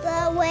us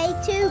the way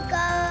to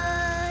go.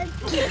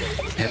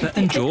 Peppa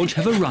and George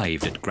have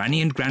arrived at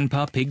Granny and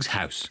Grandpa Pig's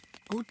house.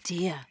 Oh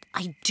dear,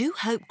 I do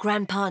hope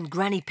Grandpa and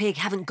Granny Pig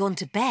haven't gone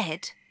to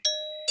bed.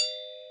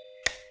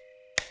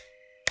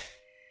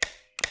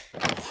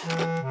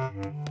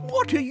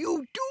 What are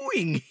you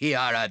doing here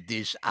at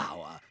this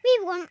hour? We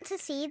want to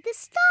see the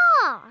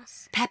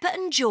stars. Peppa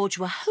and George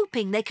were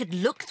hoping they could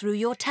look through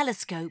your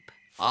telescope.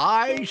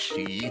 I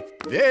see.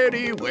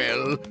 Very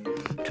well.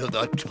 To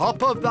the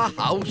top of the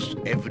house,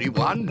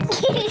 everyone.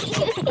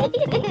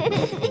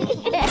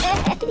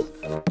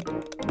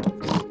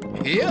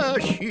 Here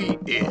she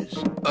is,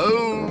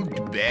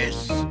 old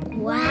Bess.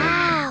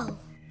 Wow!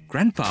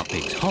 Grandpa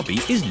Pig's hobby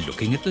is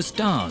looking at the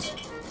stars.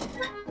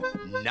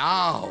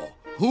 Now,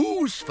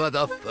 who's for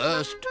the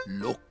first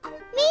look?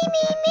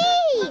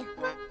 Me!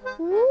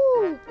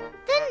 Ooh,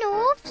 the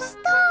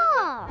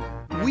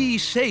We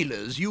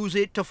sailors use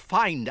it to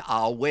find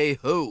our way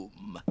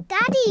home.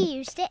 Daddy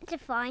used it to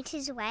find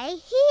his way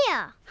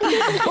here.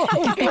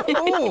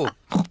 Oh,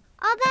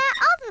 Are there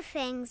other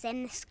things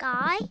in the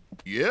sky?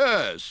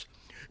 yes.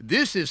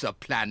 This is a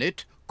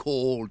planet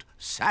called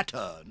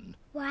Saturn.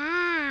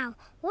 Wow,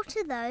 what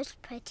are those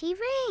pretty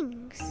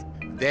rings?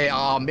 They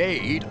are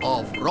made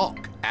of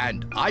rock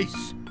and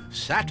ice.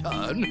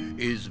 Saturn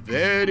is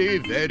very,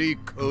 very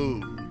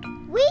cold.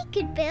 We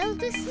could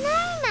build a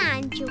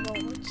snowman,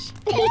 George.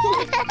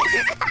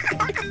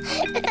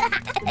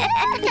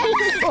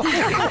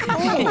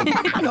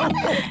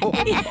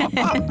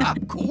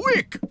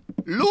 Quick,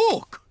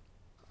 look.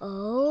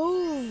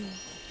 Oh.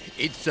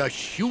 It's a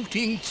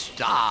shooting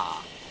star.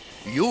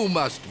 You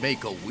must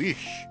make a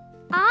wish.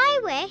 I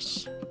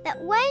wish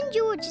that when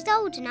George is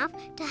old enough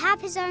to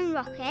have his own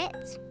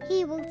rocket,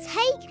 he will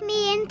take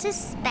me into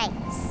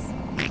space.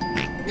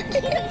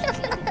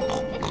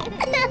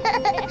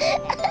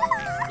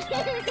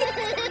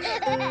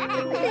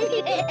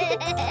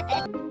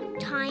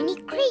 Tiny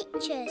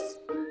creatures.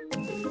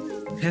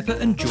 Peppa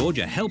and George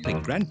are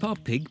helping Grandpa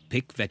Pig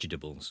pick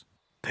vegetables.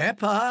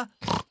 Peppa,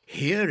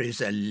 here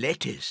is a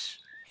lettuce.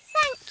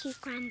 Thank you,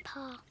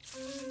 Grandpa.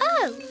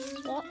 Oh,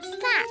 what's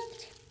that?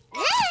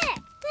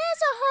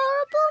 There's a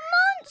horrible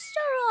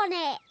monster on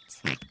it.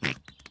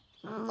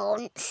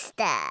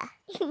 Monster.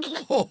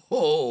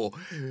 Oh,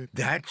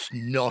 that's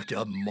not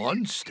a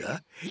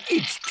monster.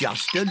 It's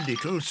just a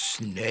little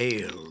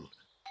snail.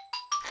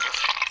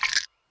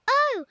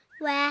 Oh,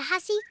 where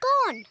has he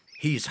gone?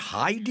 He's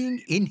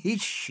hiding in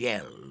his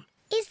shell.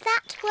 Is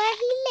that where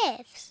he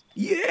lives?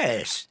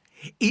 Yes,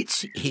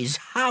 it's his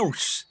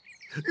house.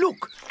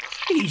 Look,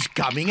 he's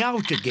coming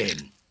out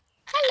again.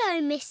 Hello,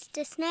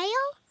 Mr.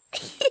 Snail.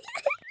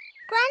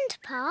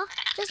 Grandpa,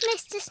 does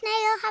Mr.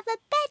 Snail have a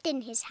bed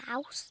in his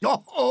house?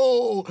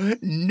 Oh,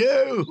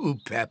 no,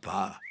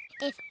 Peppa.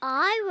 If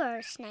I were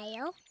a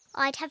snail,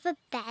 I'd have a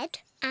bed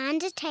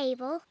and a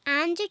table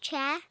and a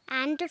chair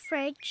and a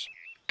fridge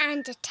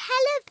and a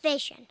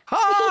television.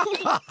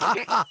 Grandpa,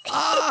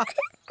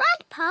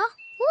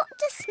 what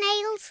do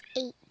snails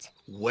eat?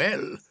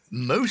 Well,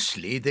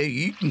 mostly they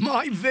eat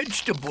my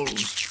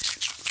vegetables.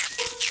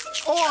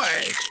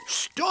 Oi!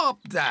 Stop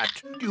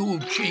that, you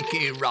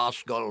cheeky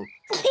rascal.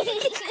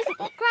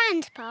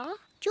 Grandpa,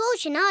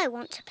 George and I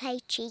want to play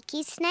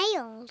cheeky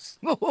snails.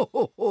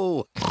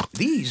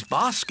 These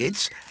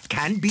baskets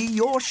can be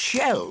your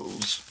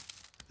shells.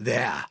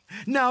 There,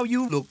 now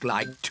you look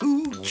like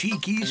two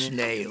cheeky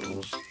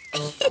snails.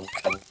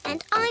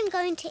 And I'm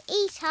going to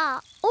eat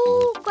up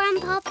all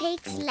Grandpa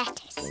Pig's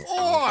lettuce.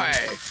 Oi!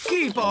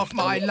 Keep off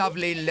my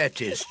lovely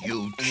lettuce,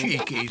 you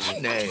cheeky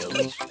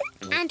snails.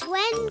 And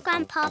when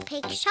Grandpa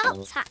Pig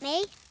shouts at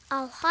me,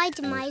 I'll hide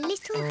in my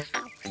little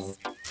house.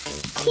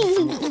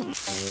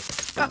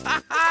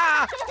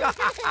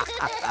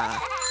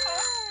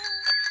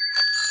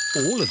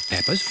 All of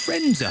Peppa's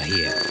friends are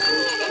here.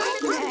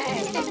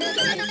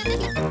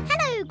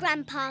 Hello,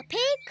 Grandpa Pig.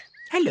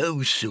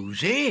 Hello,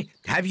 Susie.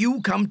 Have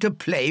you come to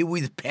play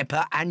with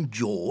Peppa and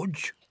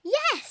George?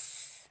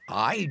 Yes.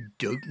 I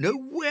don't know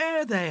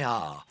where they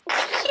are.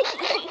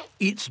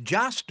 It's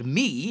just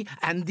me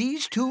and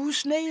these two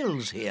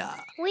snails here.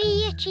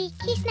 We are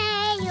cheeky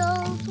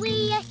snails.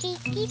 We are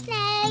cheeky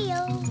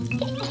snails.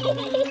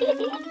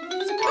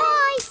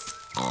 Surprise!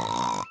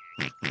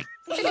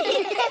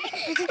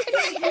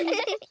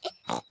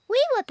 We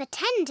were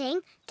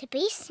pretending to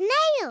be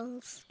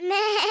snails.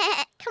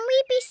 Can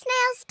we be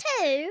snails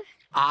too?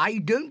 I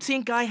don't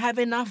think I have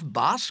enough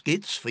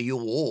baskets for you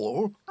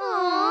all.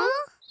 Aww.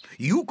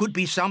 You could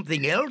be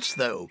something else,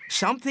 though.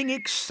 Something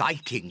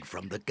exciting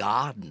from the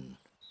garden.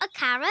 A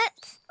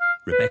carrot?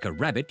 Rebecca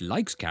Rabbit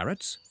likes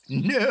carrots.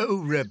 No,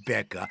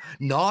 Rebecca,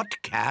 not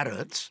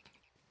carrots.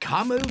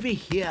 Come over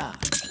here.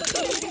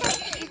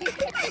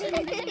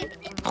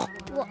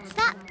 What's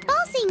that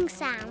buzzing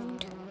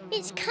sound?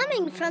 It's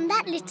coming from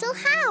that little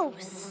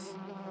house.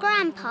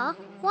 Grandpa,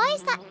 why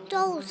is that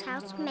doll's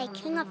house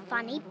making a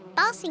funny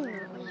buzzing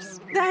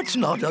noise? That's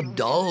not a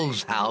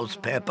doll's house,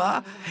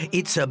 Peppa.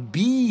 It's a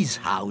bee's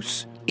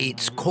house.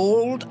 It's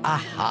called a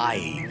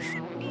hive.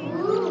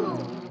 Ooh.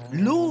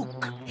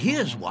 Look,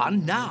 here's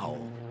one now.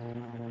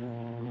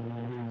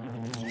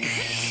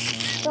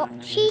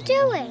 What's she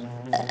doing?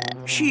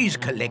 She's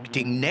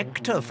collecting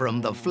nectar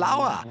from the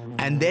flower,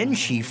 and then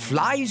she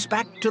flies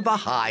back to the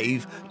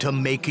hive to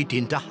make it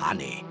into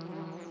honey.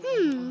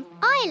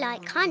 I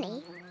like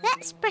honey.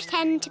 Let's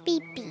pretend to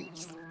be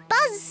bees.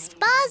 Buzz,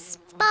 buzz,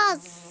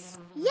 buzz.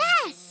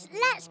 Yes,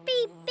 let's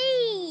be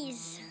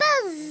bees.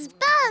 Buzz,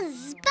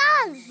 buzz,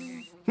 buzz.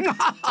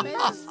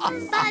 Buzz,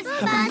 buzz, buzz,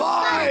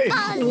 My,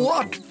 buzz.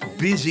 what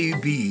busy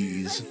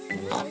bees.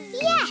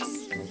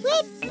 Yes,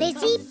 we're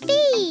busy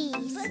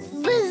bees.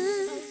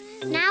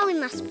 Buzz. Now we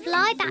must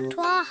fly back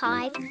to our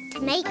hive to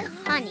make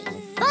honey.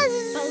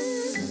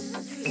 Buzz.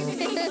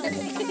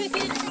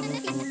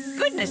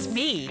 Goodness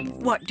me,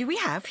 what do we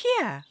have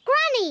here?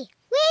 Granny,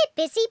 we're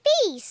busy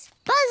bees.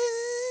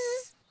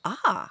 Buzz.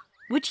 Ah,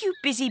 would you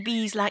busy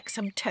bees like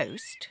some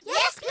toast?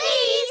 Yes,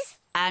 please.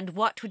 And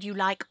what would you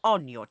like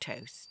on your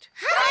toast?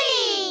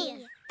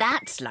 Honey!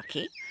 That's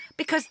lucky,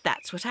 because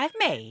that's what I've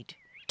made.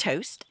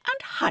 Toast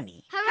and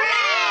honey.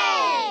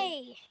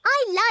 Hooray!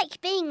 I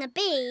like being a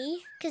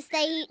bee because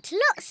they eat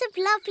lots of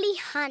lovely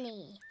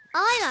honey.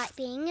 I like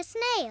being a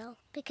snail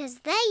because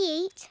they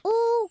eat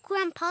all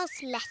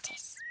Grandpa's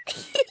lettuce.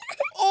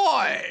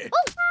 Oi!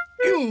 Oh.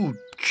 You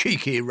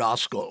cheeky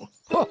rascal.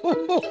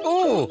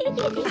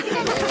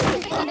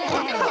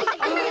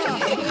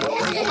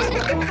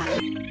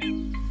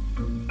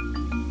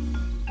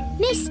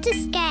 Mr.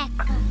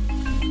 Scarecrow.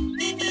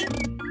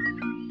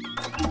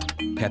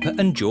 Peppa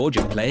and George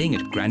are playing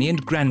at Granny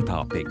and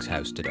Grandpa Pig's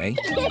house today.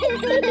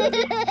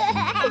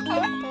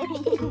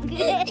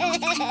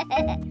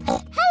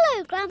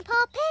 Hello,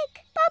 Grandpa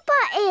Pig. Peppa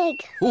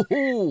Egg.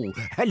 Oh,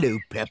 hello,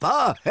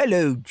 Peppa.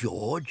 Hello,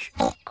 George.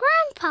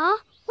 Grandpa,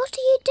 what are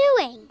you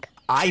doing?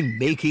 I'm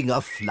making a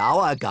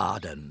flower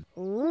garden.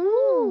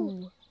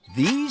 Ooh.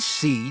 These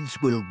seeds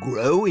will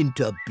grow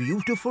into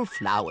beautiful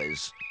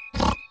flowers.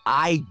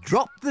 I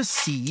drop the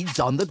seeds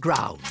on the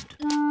ground.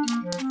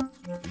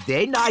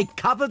 Then I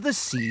cover the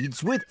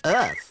seeds with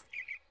earth.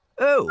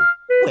 Oh,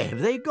 where have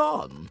they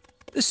gone?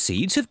 The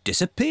seeds have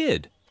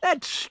disappeared.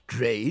 That's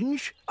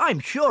strange. I'm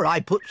sure I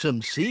put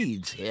some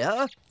seeds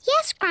here.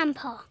 Yes,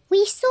 Grandpa,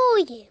 we saw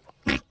you.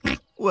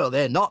 Well,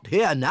 they're not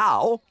here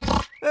now.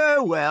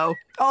 Oh, well,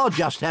 I'll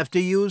just have to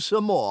use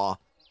some more.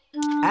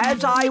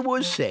 As I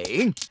was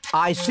saying,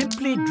 I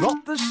simply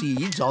drop the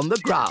seeds on the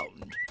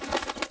ground.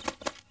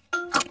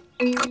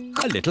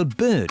 A little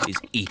bird is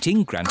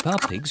eating Grandpa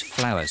Pig's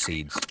flower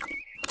seeds.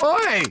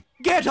 Oi!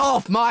 Get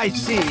off my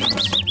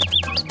seeds!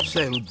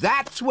 So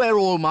that's where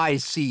all my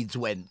seeds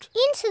went.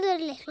 Into the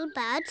little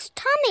bird's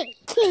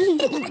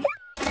tummy.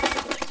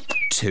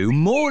 2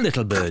 more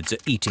little birds are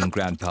eating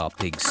Grandpa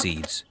Pig's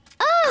seeds.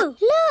 Oh,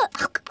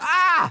 look!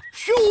 Ah!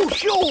 Shoo,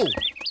 shoo!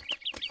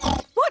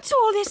 What's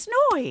all this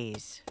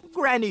noise?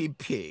 Granny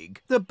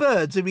Pig, the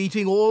birds are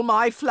eating all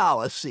my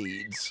flower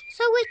seeds.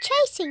 So we're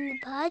chasing the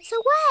birds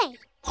away.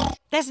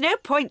 There's no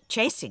point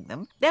chasing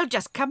them. They'll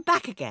just come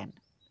back again.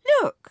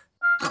 Look.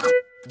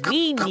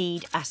 We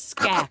need a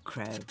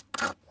scarecrow.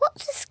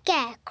 What's a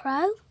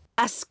scarecrow?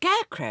 A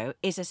scarecrow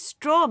is a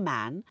straw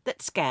man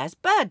that scares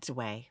birds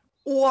away.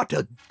 What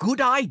a good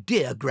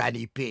idea,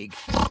 Granny Pig.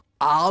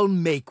 I'll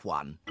make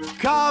one.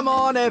 Come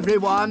on,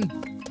 everyone.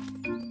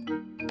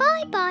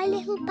 Bye-bye,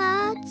 little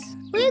birds.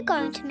 We're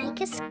going to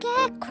make a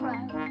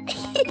scarecrow.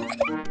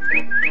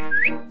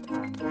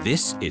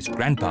 This is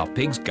Grandpa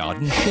Pig's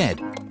garden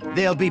shed.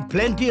 There'll be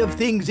plenty of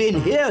things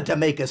in here to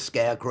make a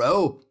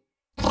scarecrow.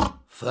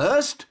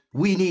 First,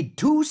 we need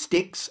 2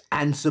 sticks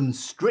and some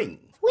string.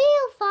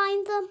 We'll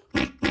find them.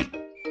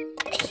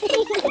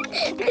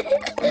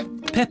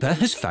 Peppa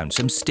has found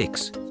some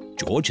sticks.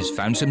 George has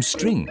found some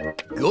string.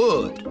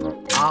 Good.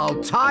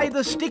 I'll tie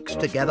the sticks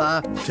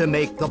together to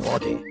make the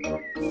body.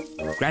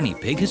 Granny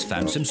Pig has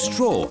found some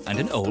straw and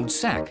an old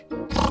sack.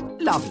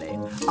 Lovely.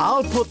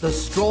 I'll put the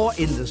straw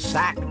in the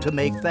sack to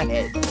make the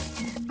head.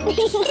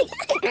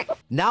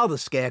 Now the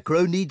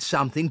scarecrow needs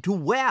something to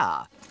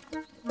wear.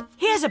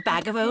 Here's a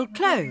bag of old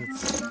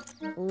clothes.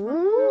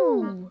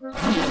 Ooh.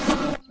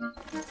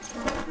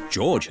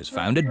 George has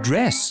found a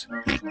dress.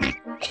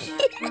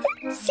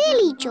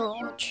 Silly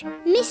George.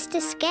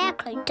 Mr.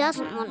 Scarecrow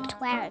doesn't want to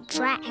wear a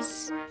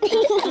dress.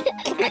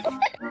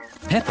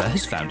 Peppa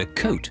has found a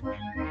coat.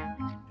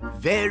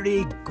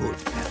 Very good,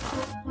 Peppa.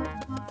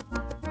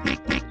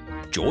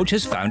 George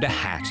has found a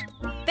hat.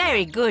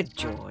 Very good,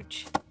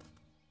 George.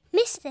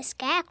 Mr.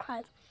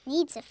 Scarecrow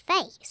needs a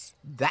face.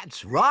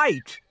 That's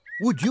right.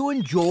 Would you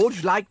and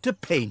George like to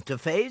paint a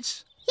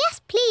face? Yes,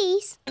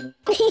 please.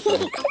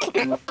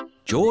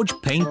 George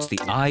paints the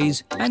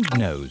eyes and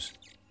nose.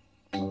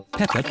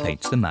 Peppa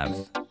paints the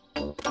mouth.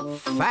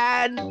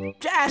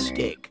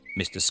 Fantastic!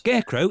 Mr.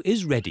 Scarecrow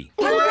is ready.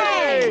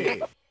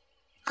 Hooray!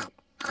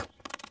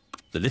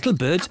 The little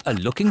birds are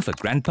looking for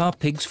Grandpa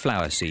Pig's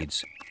flower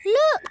seeds.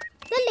 Look,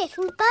 the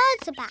little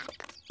birds are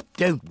back.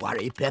 Don't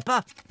worry,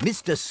 Peppa.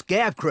 Mr.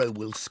 Scarecrow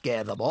will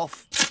scare them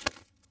off.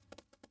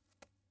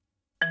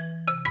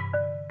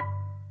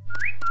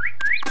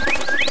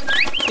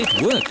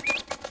 It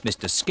worked.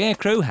 Mr.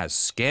 Scarecrow has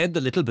scared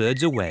the little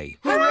birds away.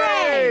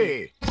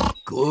 Hooray!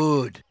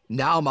 Good.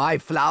 Now my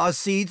flower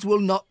seeds will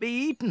not be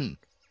eaten.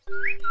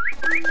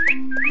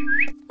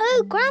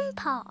 Oh,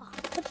 Grandpa,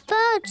 the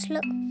birds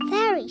look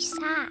very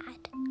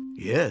sad.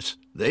 Yes,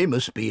 they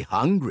must be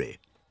hungry.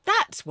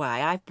 That's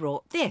why I've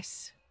brought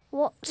this.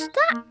 What's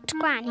that,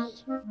 Granny?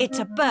 It's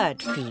a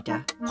bird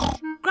feeder.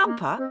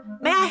 Grandpa,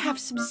 may I have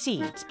some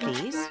seeds,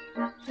 please?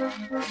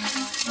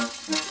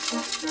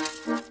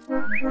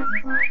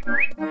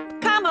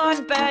 Come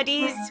on,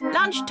 birdies.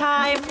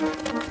 Lunchtime.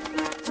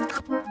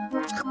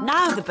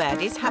 Now the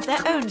birdies have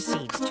their own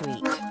seeds to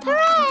eat.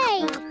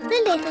 Hooray!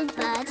 The little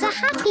birds are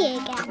happy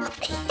again.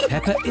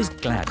 Peppa is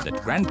glad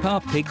that Grandpa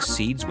Pig's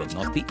seeds will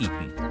not be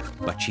eaten.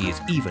 But she is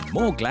even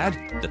more glad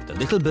that the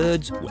little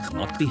birds will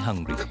not be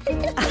hungry.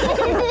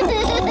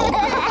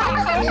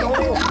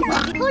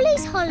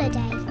 Polly's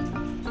holiday.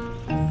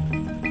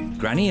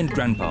 Granny and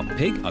Grandpa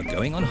Pig are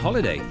going on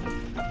holiday.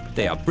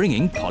 They are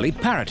bringing Polly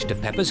Parrot to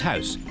Peppa's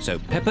house so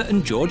Peppa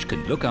and George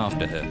can look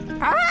after her.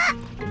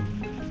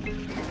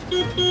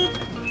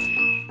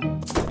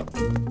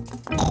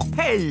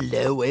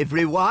 Hello,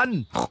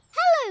 everyone.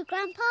 Hello,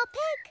 Grandpa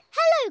Pig.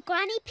 Hello,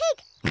 Granny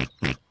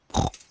Pig.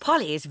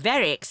 Polly is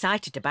very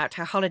excited about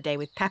her holiday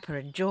with Peppa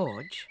and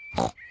George.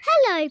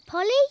 Hello,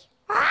 Polly.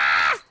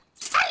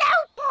 Hello,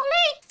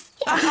 Polly.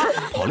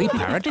 Polly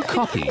Parrot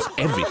copies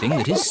everything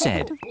that is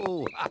said.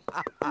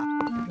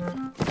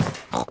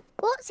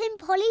 What's in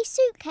Polly's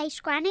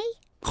suitcase, Granny?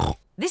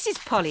 This is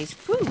Polly's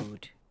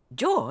food.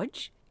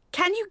 George,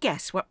 can you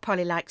guess what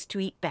Polly likes to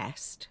eat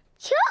best?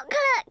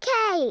 Chocolate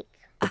cake.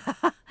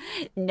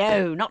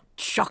 No, not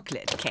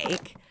chocolate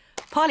cake.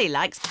 Polly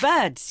likes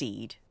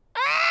birdseed.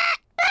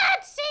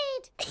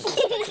 Birdseed.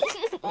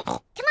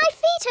 Can I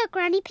feed her,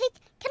 Granny Pig?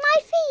 Can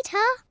I feed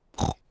her?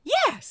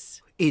 Yes.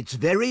 It's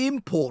very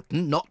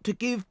important not to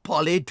give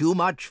Polly too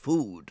much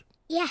food.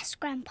 Yes,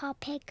 Grandpa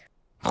Pig.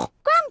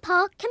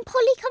 Grandpa, can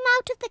Polly come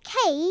out of the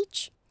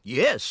cage?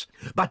 Yes,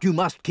 but you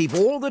must keep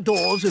all the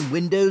doors and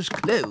windows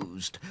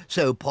closed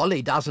so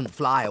Polly doesn't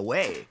fly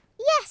away.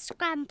 Yes,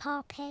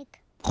 Grandpa Pig.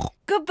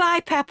 Goodbye,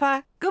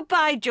 Peppa.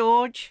 Goodbye,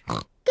 George.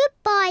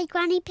 Goodbye,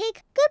 Granny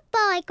Pig.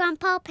 Goodbye,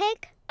 Grandpa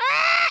Pig.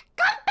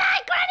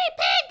 Goodbye, Granny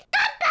Pig.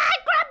 Goodbye,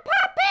 Grandpa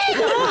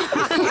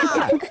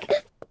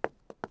Pig.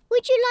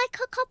 Would you like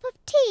a cup of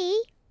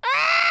tea?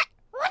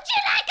 Would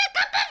you like a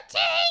cup of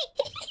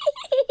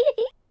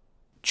tea?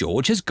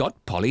 George has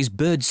got Polly's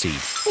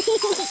birdseed.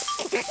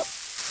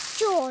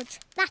 George,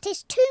 that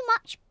is too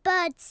much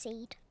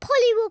birdseed.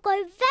 Polly will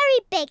go very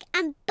big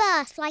and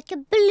burst like a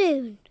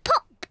balloon.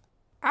 Pop!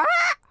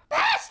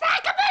 Burst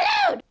like a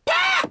balloon!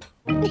 Pop!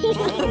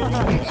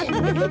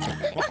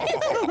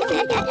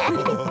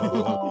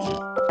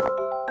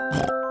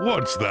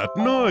 What's that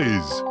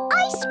noise?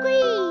 Ice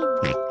cream!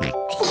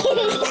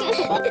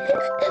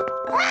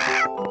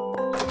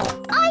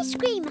 Ice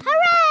cream,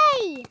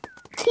 hooray!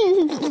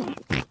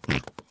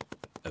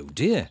 Oh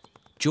dear,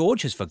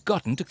 George has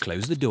forgotten to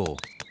close the door.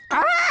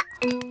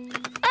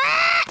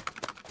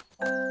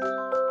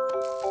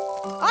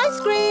 Ice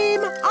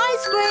cream!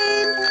 Ice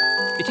cream!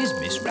 It is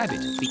Miss Rabbit,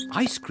 the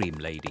ice cream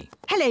lady.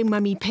 Hello,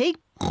 Mummy Pig.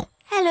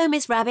 Hello,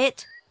 Miss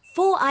Rabbit.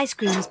 4 ice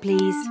creams,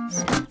 please.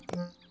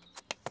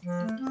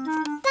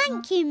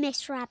 Thank you,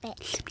 Miss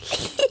Rabbit.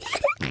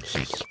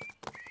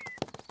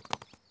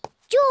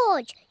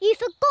 George, you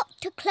forgot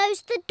to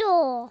close the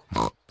door.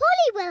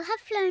 Polly will have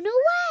flown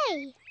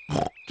away.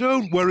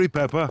 Don't worry,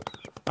 Peppa.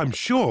 I'm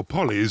sure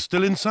Polly is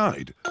still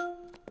inside.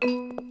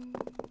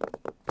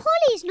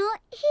 Polly's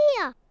not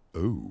here.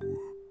 Oh.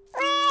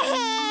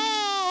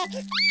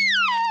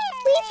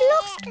 We've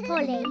lost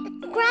Polly.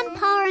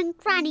 Grandpa and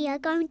Granny are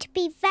going to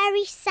be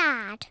very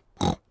sad.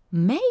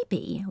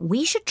 Maybe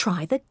we should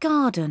try the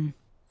garden.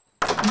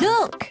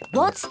 Look,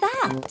 what's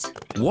that?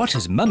 What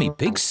has Mummy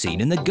Pig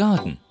seen in the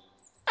garden?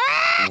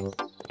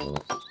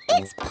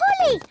 It's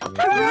Polly!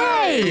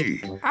 Hooray!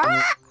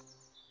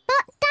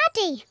 But,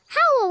 Daddy,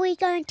 how are we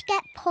going to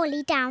get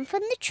Polly down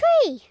from the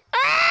tree?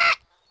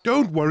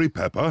 Don't worry,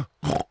 Peppa.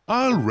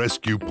 I'll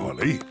rescue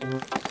Polly.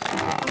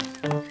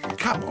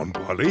 Come on,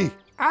 Polly.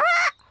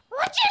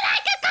 Would you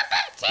like a cup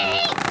of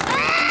tea?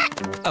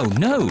 Oh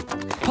no,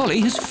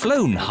 Polly has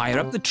flown higher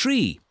up the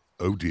tree.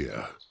 Oh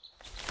dear.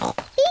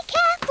 Be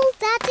careful,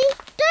 Daddy.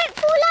 Don't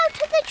fall out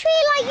of the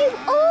tree like you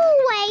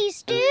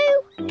always do.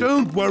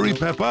 Don't worry,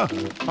 Peppa.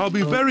 I'll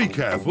be very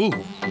careful.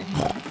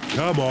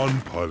 Come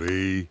on,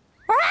 Polly.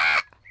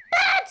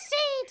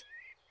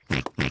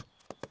 Birdseed!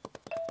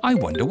 I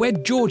wonder where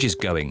George is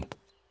going.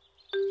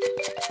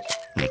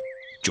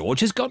 George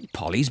has got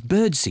Polly's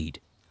birdseed.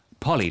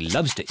 Polly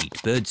loves to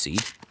eat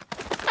birdseed.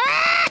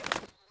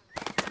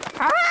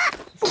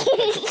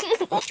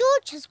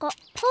 George has got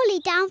Polly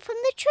down from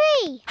the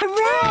tree.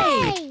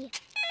 Hooray!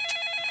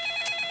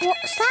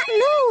 What's that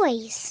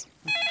noise?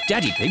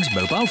 Daddy Pig's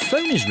mobile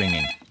phone is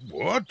ringing.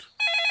 What?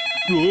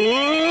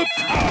 Whoop!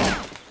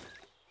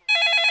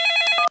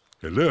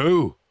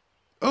 Hello?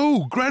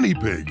 Oh, Granny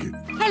Pig.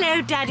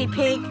 Hello, Daddy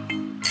Pig.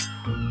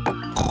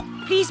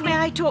 Please, may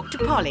I talk to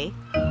Polly?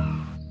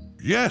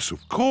 Yes,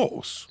 of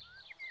course.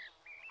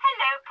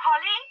 Hello,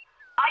 Polly.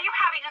 Are you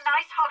having a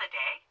nice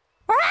holiday?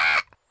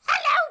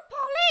 Hello,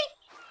 Polly.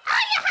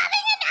 Are you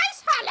having a nice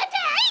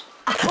holiday?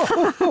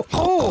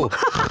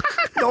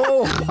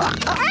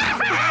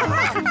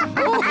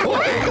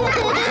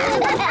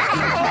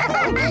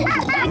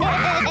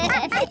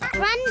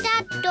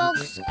 Grandad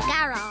Dog's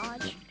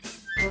garage.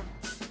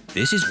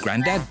 This is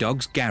Grandad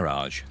Dog's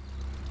garage.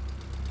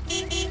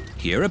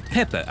 Here are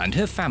Peppa and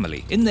her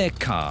family in their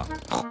car.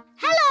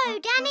 Hello,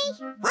 Danny.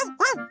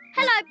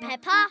 Hello,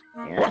 Peppa.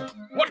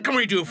 What can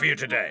we do for you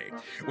today?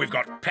 We've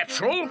got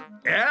petrol,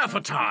 air for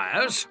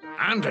tyres,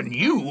 and a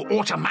new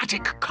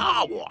automatic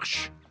car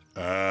wash.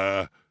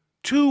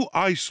 2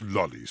 ice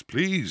lollies,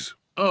 please.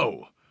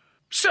 Oh,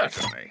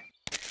 certainly.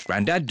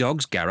 Grandad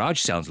Dog's garage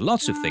sells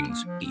lots of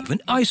things, even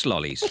ice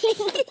lollies.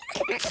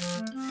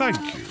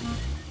 Thank you.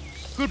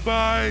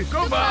 Goodbye.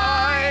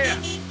 Goodbye!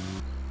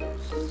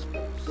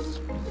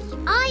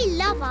 I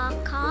love our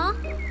car.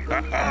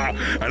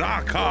 And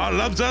our car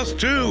loves us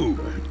too,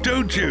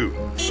 don't you?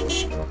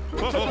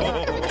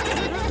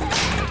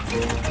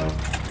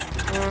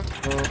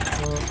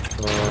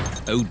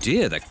 Oh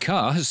dear, the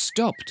car has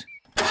stopped.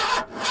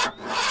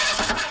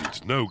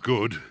 It's no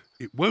good.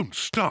 It won't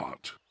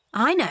start.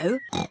 I know.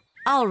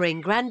 I'll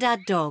ring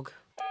Grandad Dog.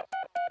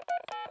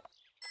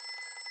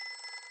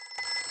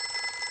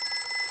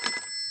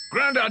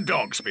 Grandad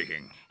Dog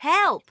speaking.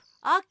 Help!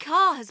 Our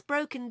car has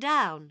broken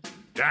down.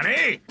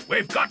 Danny,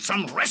 we've got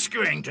some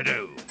rescuing to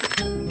do.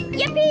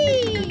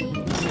 Yippee!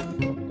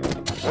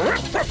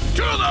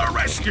 To the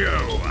rescue!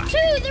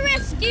 To the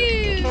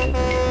rescue!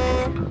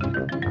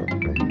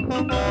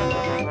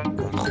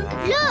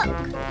 Look,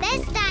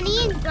 there's Danny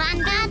and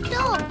Grandad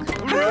Dog.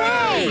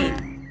 Hooray!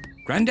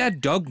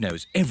 Grandad Dog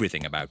knows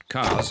everything about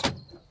cars.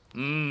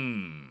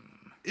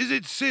 Is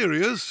it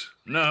serious?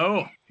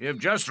 No, you've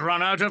just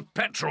run out of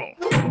petrol.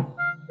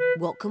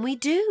 What can we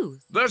do?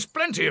 There's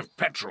plenty of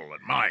petrol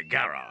at my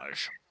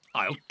garage.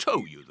 I'll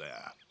tow you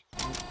there.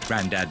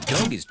 Grandad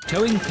Dog is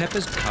towing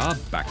Peppa's car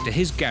back to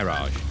his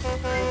garage.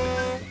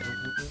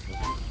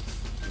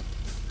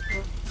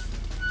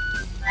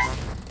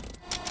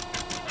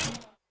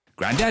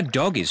 Grandad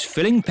Dog is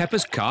filling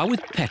Peppa's car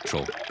with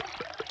petrol.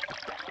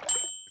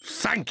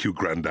 Thank you,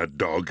 Grandad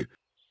Dog.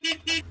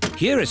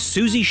 Here are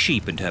Susie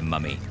Sheep and her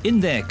mummy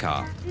in their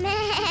car.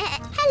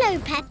 Hello,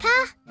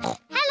 Peppa.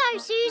 Hello,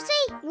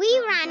 Susie.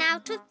 We ran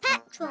out of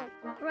petrol.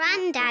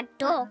 Grandad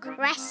Dog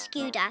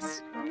rescued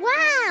us.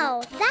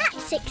 Wow,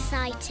 that's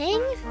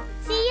exciting.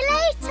 See you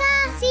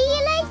later. See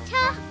you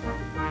later.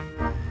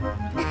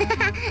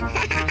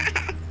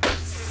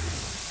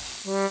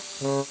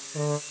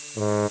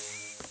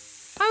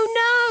 Oh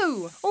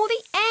no! All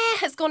the air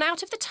has gone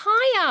out of the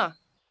tyre.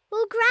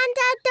 Will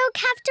Grandad Dog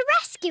have to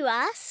rescue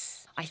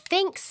us? I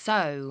think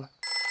so.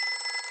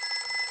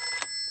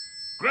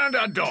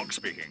 Grandad Dog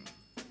speaking.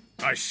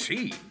 I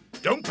see.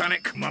 Don't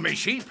panic, Mummy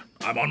Sheep.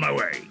 I'm on my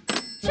way.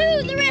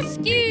 To the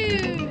rescue!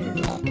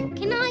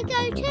 Can I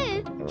go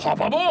too? Hop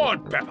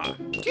aboard, Peppa.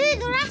 To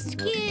the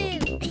rescue!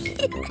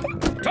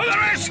 To the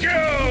rescue!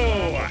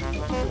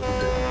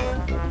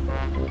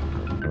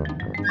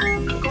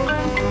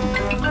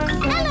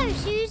 Hello,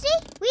 Susie.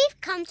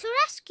 We've come to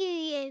rescue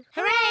you.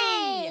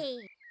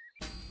 Hooray!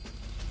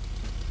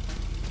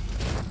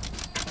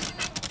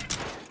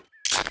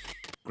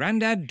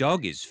 Grandad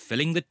Dog is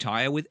filling the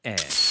tyre with air.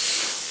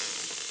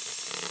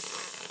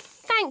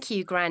 Thank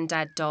you,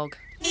 Grandad Dog.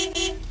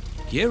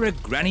 Here are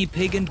Granny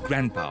Pig and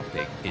Grandpa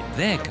Pig in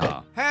their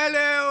car.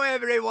 Hello,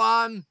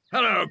 everyone.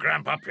 Hello,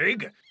 Grandpa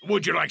Pig.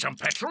 Would you like some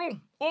petrol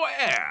or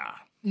air?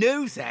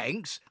 No,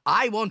 thanks.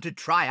 I want to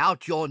try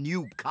out your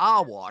new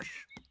car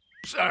wash.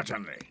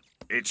 Certainly.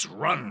 It's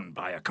run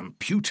by a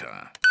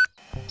computer.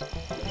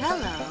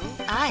 Hello,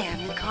 I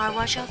am the car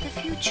wash of the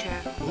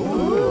future.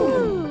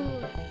 Ooh.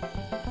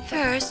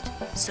 First,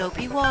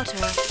 soapy water.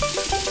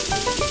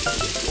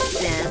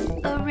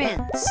 Then a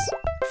rinse.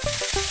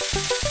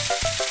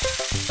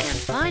 And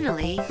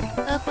finally,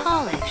 a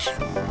polish.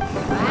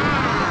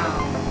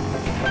 Wow.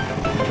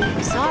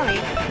 Sorry,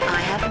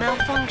 I have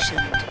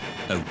malfunctioned.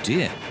 Oh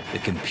dear, the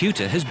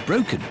computer has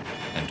broken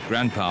and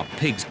Grandpa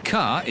Pig's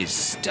car is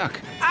stuck.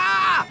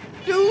 Ah!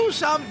 Do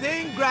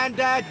something,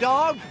 Grandad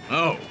Dog.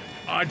 Oh,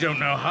 I don't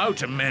know how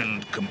to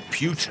mend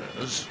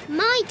computers.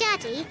 My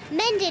daddy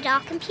mended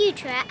our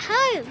computer at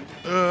home.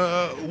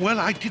 Well,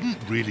 I didn't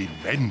really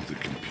mend the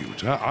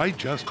computer. I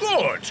just...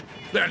 Good.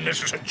 Then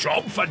this is a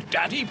job for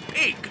Daddy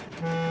Pig.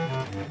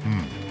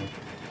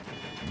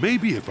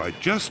 Maybe if I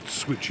just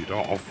switch it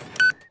off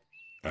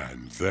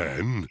and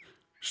then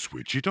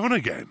switch it on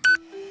again.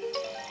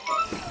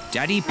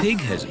 Daddy Pig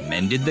has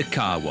mended the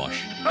car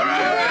wash.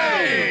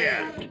 Hooray!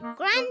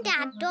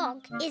 Grandad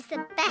Dog is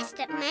the best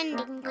at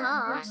mending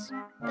cars,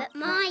 but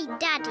my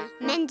daddy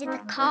mended the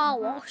car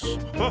wash.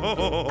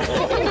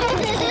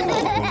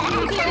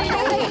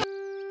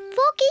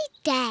 Foggy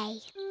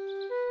day.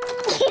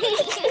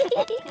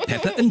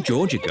 Peppa and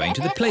George are going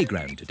to the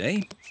playground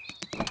today.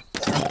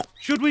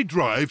 Should we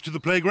drive to the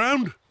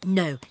playground?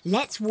 No,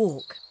 let's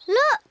walk.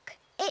 Look,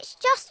 it's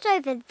just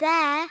over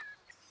there.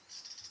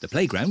 The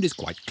playground is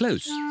quite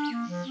close.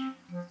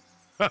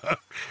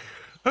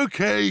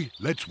 OK,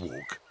 let's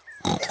walk.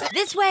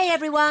 This way,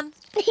 everyone.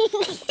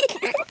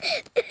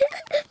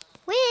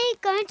 We're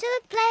going to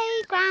the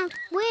playground.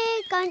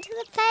 We're going to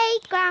the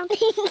playground.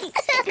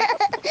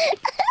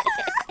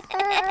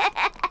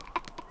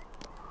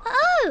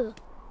 Oh!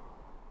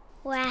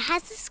 Where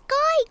has the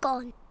sky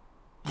gone?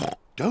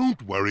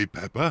 Don't worry,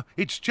 Peppa.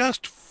 It's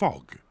just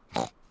fog.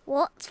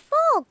 What's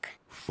fog?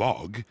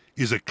 Fog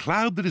is a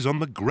cloud that is on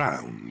the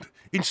ground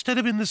instead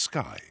of in the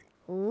sky.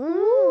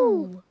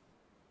 Ooh.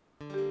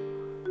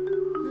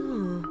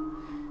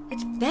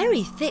 It's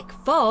very thick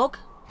fog.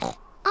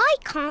 I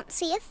can't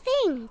see a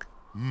thing.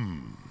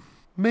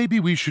 Maybe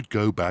we should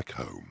go back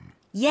home.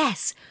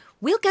 Yes,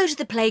 we'll go to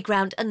the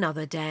playground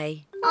another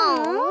day.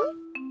 Oh.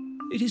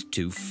 It is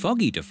too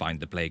foggy to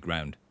find the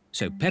playground,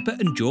 so Peppa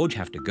and George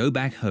have to go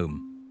back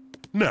home.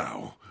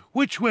 Now,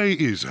 which way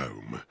is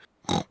home?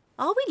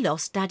 Are we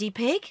lost, Daddy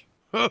Pig?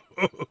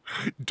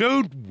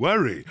 Don't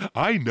worry.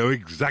 I know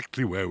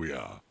exactly where we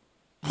are.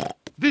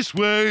 This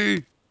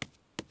way.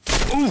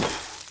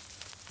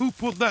 Oof! Who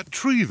put that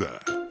tree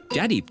there?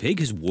 Daddy Pig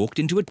has walked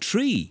into a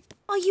tree.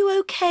 Are you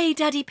okay,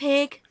 Daddy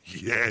Pig?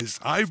 Yes,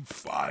 I'm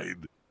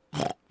fine.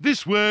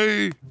 This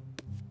way.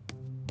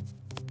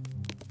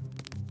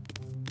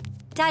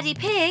 Daddy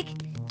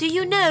Pig, do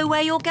you know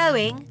where you're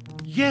going?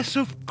 Yes,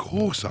 of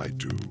course I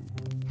do.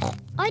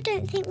 I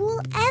don't think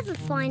we'll ever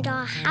find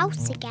our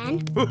house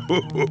again.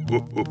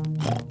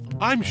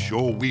 I'm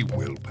sure we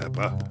will,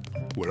 Peppa.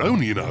 We're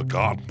only in our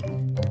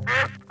garden.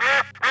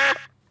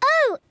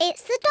 Oh,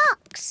 it's the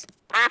ducks.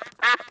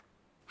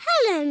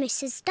 Hello,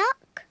 Mrs.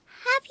 Duck.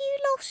 Have you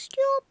lost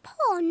your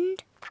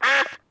pond?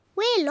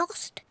 We're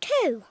lost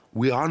too.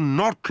 We are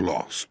not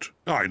lost.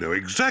 I know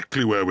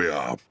exactly where we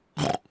are.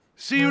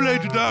 See you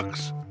later,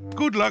 ducks.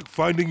 Good luck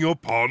finding your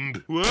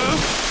pond.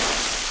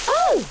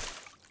 Oh!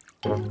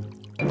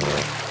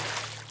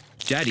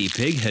 Daddy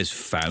Pig has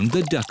found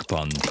the duck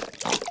pond.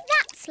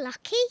 That's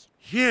lucky.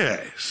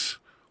 Yes.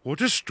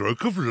 What a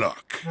stroke of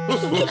luck.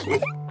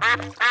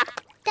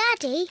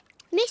 Daddy,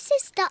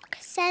 Mrs. Duck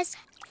says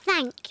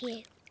thank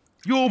you.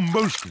 You're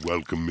most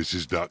welcome,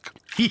 Mrs. Duck.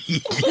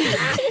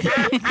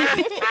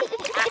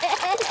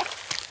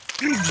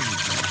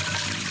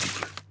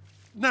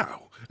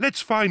 Now,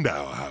 let's find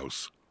our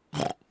house.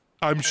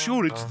 I'm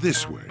sure it's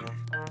this way.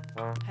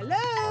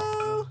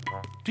 Hello?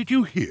 Did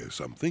you hear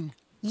something?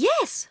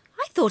 Yes,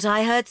 I thought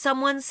I heard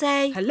someone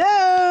say...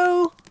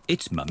 Hello?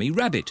 It's Mummy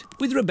Rabbit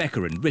with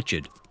Rebecca and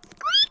Richard.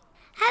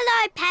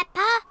 Hello,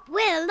 Peppa.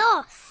 We're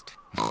lost.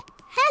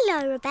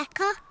 Hello,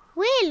 Rebecca.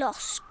 We're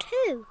lost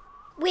too.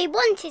 We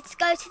wanted to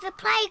go to the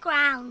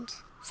playground.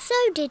 So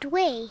did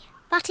we,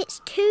 but it's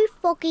too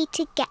foggy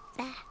to get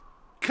there.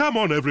 Come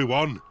on,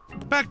 everyone.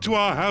 Back to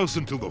our house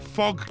until the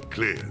fog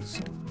clears.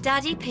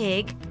 Daddy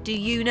Pig, do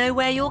you know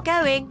where you're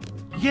going?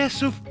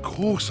 Yes, of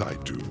course I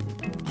do.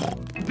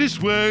 This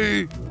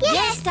way.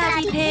 Yes,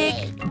 Daddy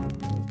Pig.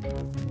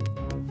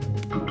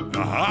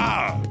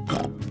 Aha!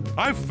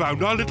 I've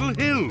found our little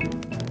hill.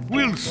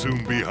 We'll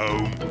soon be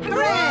home.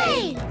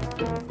 Hooray!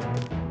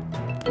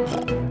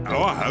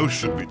 Our house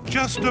should be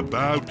just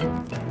about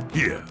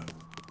here.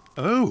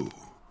 Oh.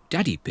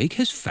 Daddy Pig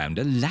has found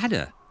a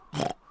ladder.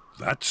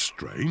 That's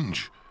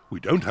strange. We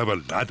don't have a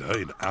ladder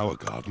in our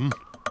garden.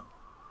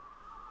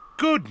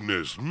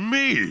 Goodness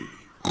me!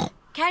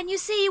 Can you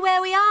see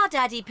where we are,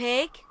 Daddy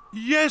Pig?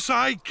 Yes,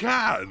 I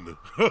can.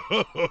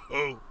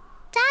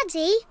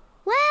 Daddy,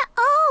 where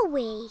are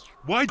we?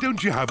 Why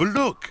don't you have a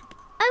look?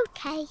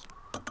 OK.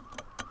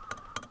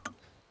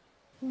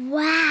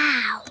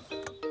 Wow.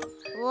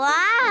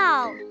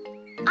 Wow!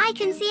 I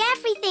can see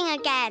everything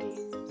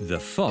again. The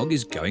fog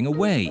is going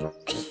away.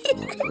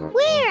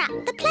 We're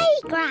at the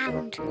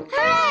playground.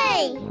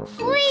 Hooray!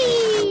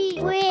 Whee!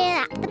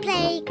 We're at the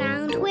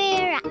playground.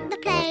 We're at the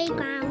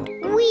playground.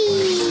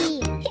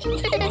 Whee!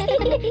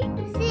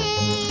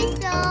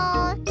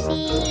 Seesaw,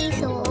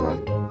 seesaw.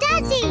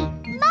 Daddy!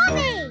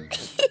 Mummy!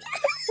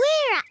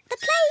 We're at the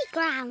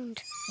playground.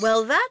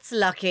 Well, that's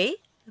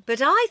lucky.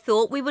 But I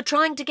thought we were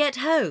trying to get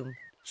home.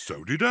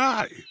 So did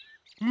I.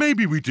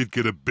 Maybe we did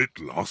get a bit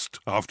lost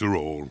after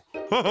all.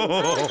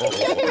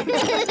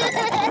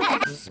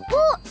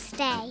 Sports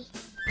Day.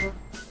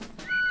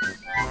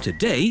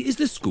 Today is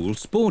the school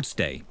sports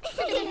day.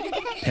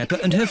 Peppa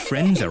and her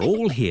friends are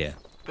all here.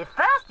 The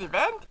first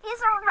event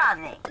is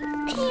running.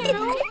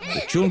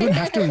 The children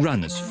have to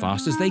run as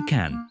fast as they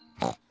can.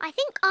 I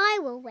think I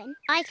will win.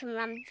 I can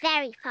run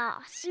very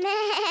fast.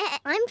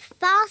 I'm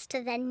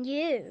faster than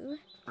you.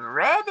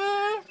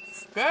 Ready,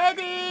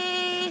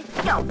 steady,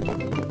 go!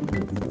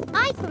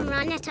 I can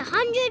run at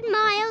 100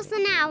 miles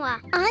an hour.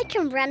 I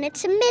can run at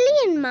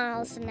 1,000,000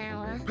 miles an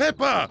hour.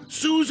 Peppa,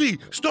 Susie,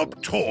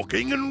 stop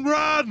talking and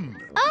run!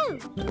 Oh!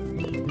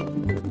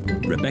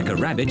 Rebecca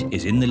Rabbit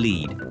is in the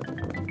lead.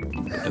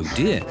 Oh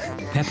dear,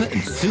 Peppa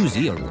and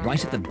Susie are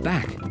right at the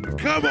back.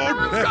 Come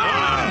on,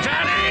 Peppa!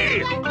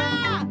 Daddy!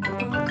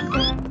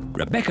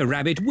 Rebecca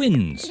Rabbit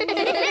wins.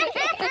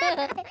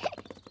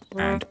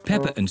 And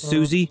Peppa and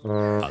Susie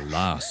are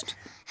last.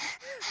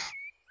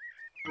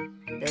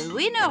 The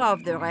winner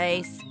of the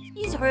race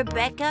is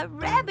Rebecca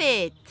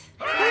Rabbit.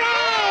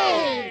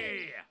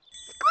 Hooray!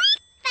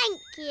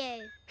 Thank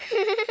you.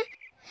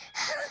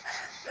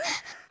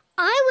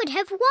 I would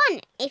have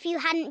won if you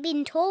hadn't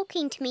been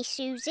talking to me,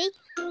 Susie.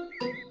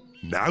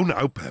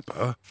 Now,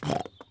 Peppa.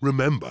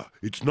 Remember,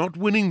 it's not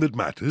winning that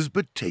matters,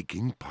 but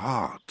taking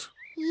part.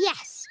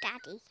 Yes,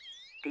 Daddy.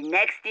 The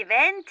next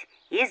event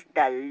is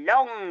the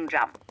long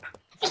jump.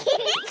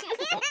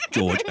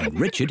 George and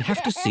Richard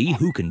have to see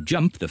who can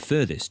jump the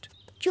furthest.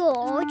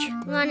 George,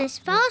 run as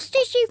fast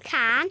as you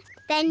can,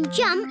 then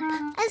jump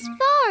as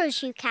far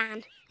as you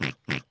can.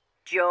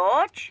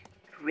 George,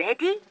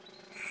 ready,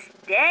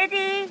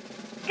 steady,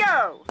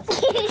 go!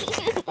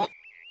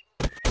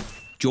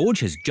 George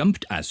has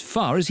jumped as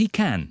far as he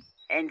can.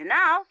 And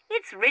now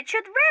it's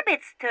Richard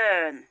Rabbit's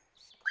turn.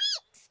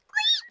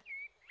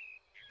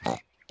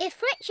 If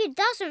Richard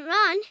doesn't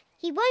run,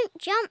 He won't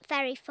jump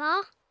very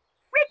far.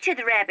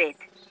 Richard Rabbit.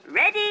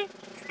 Ready,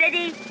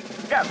 steady,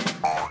 go.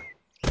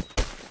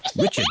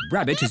 Richard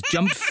Rabbit has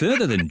jumped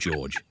further than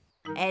George.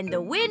 And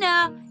the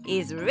winner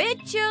is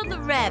Richard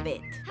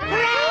Rabbit.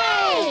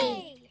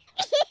 Hooray!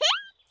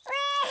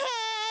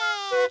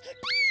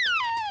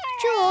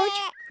 George,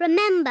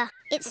 remember,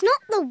 it's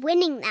not the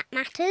winning that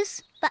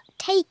matters, but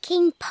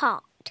taking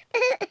part.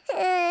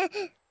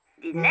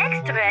 The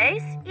next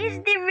race is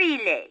the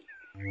relay.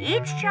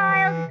 Each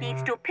child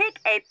needs to pick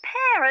a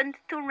parent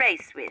to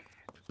race with.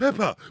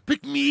 Peppa,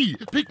 pick me!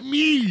 Pick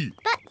me!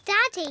 But,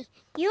 Daddy,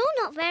 you're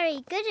not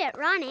very good at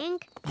running.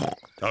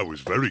 I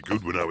was very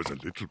good when I was a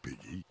little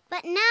piggy.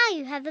 But now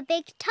you have a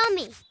big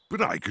tummy.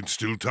 But I can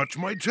still touch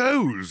my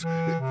toes.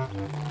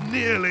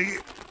 Nearly.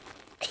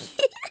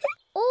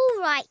 All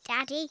right,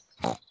 Daddy.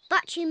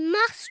 But you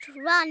must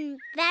run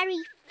very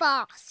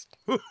fast.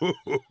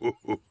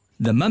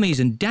 The mummies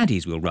and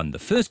daddies will run the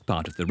first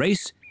part of the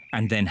race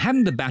and then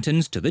hand the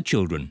batons to the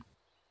children.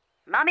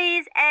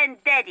 Mummies and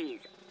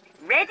daddies,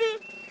 ready,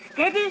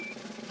 steady,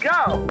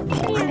 go!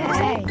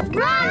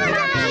 Run,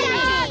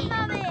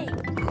 Daddy!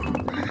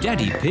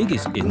 Daddy Pig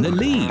is in the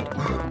lead.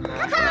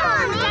 Come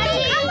on,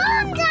 Daddy! Come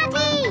on,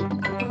 Daddy!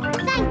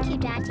 Thank you,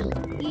 Daddy.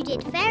 You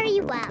did very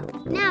well.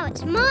 Now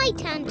it's my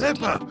turn to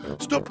Peppa,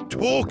 stop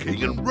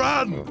talking and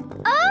run!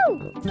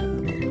 Oh!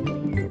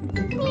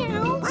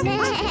 Meow.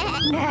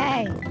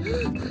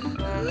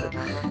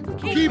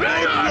 Keep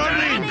on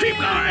running! Keep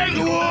going!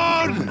 Go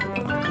on!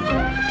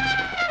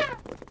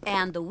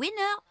 And the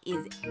winner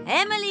is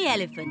Emily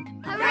Elephant.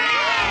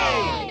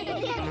 Hooray!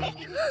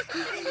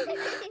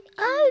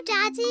 Oh,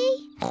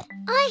 Daddy,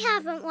 I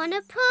haven't won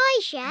a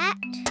prize yet.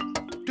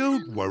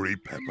 Don't worry,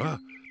 Peppa.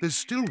 There's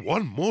still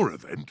one more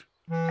event.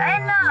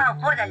 And now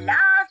for the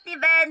last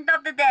event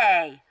of the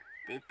day,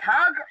 the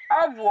tug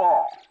of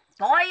war.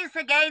 Boys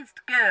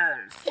against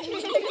girls.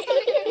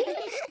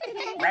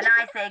 When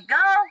I say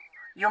go,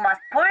 you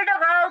must pull the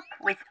rope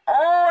with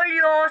all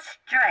your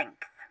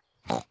strength.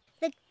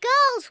 The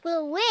girls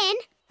will win.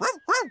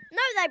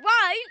 No, they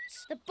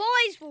won't. The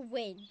boys will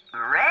win.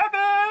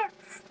 Ready,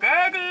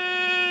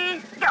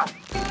 steady, go.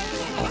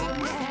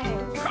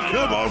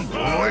 Come on,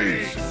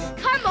 boys.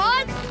 Come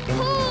on,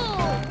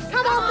 pull.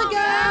 Come on, the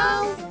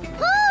girls.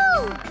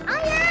 Pull! I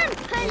am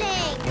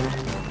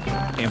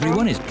pulling.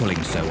 Everyone is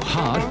pulling so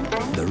hard,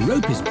 the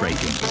rope is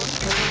breaking.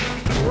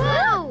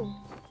 Whoa!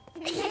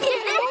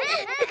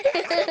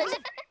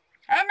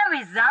 And the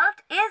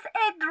result is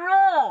a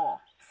draw.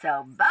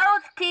 So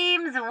both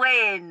teams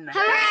win.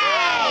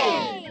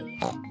 Hooray!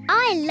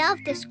 I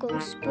love the school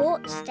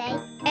sports day,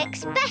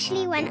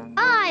 especially when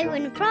I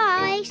win a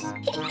prize.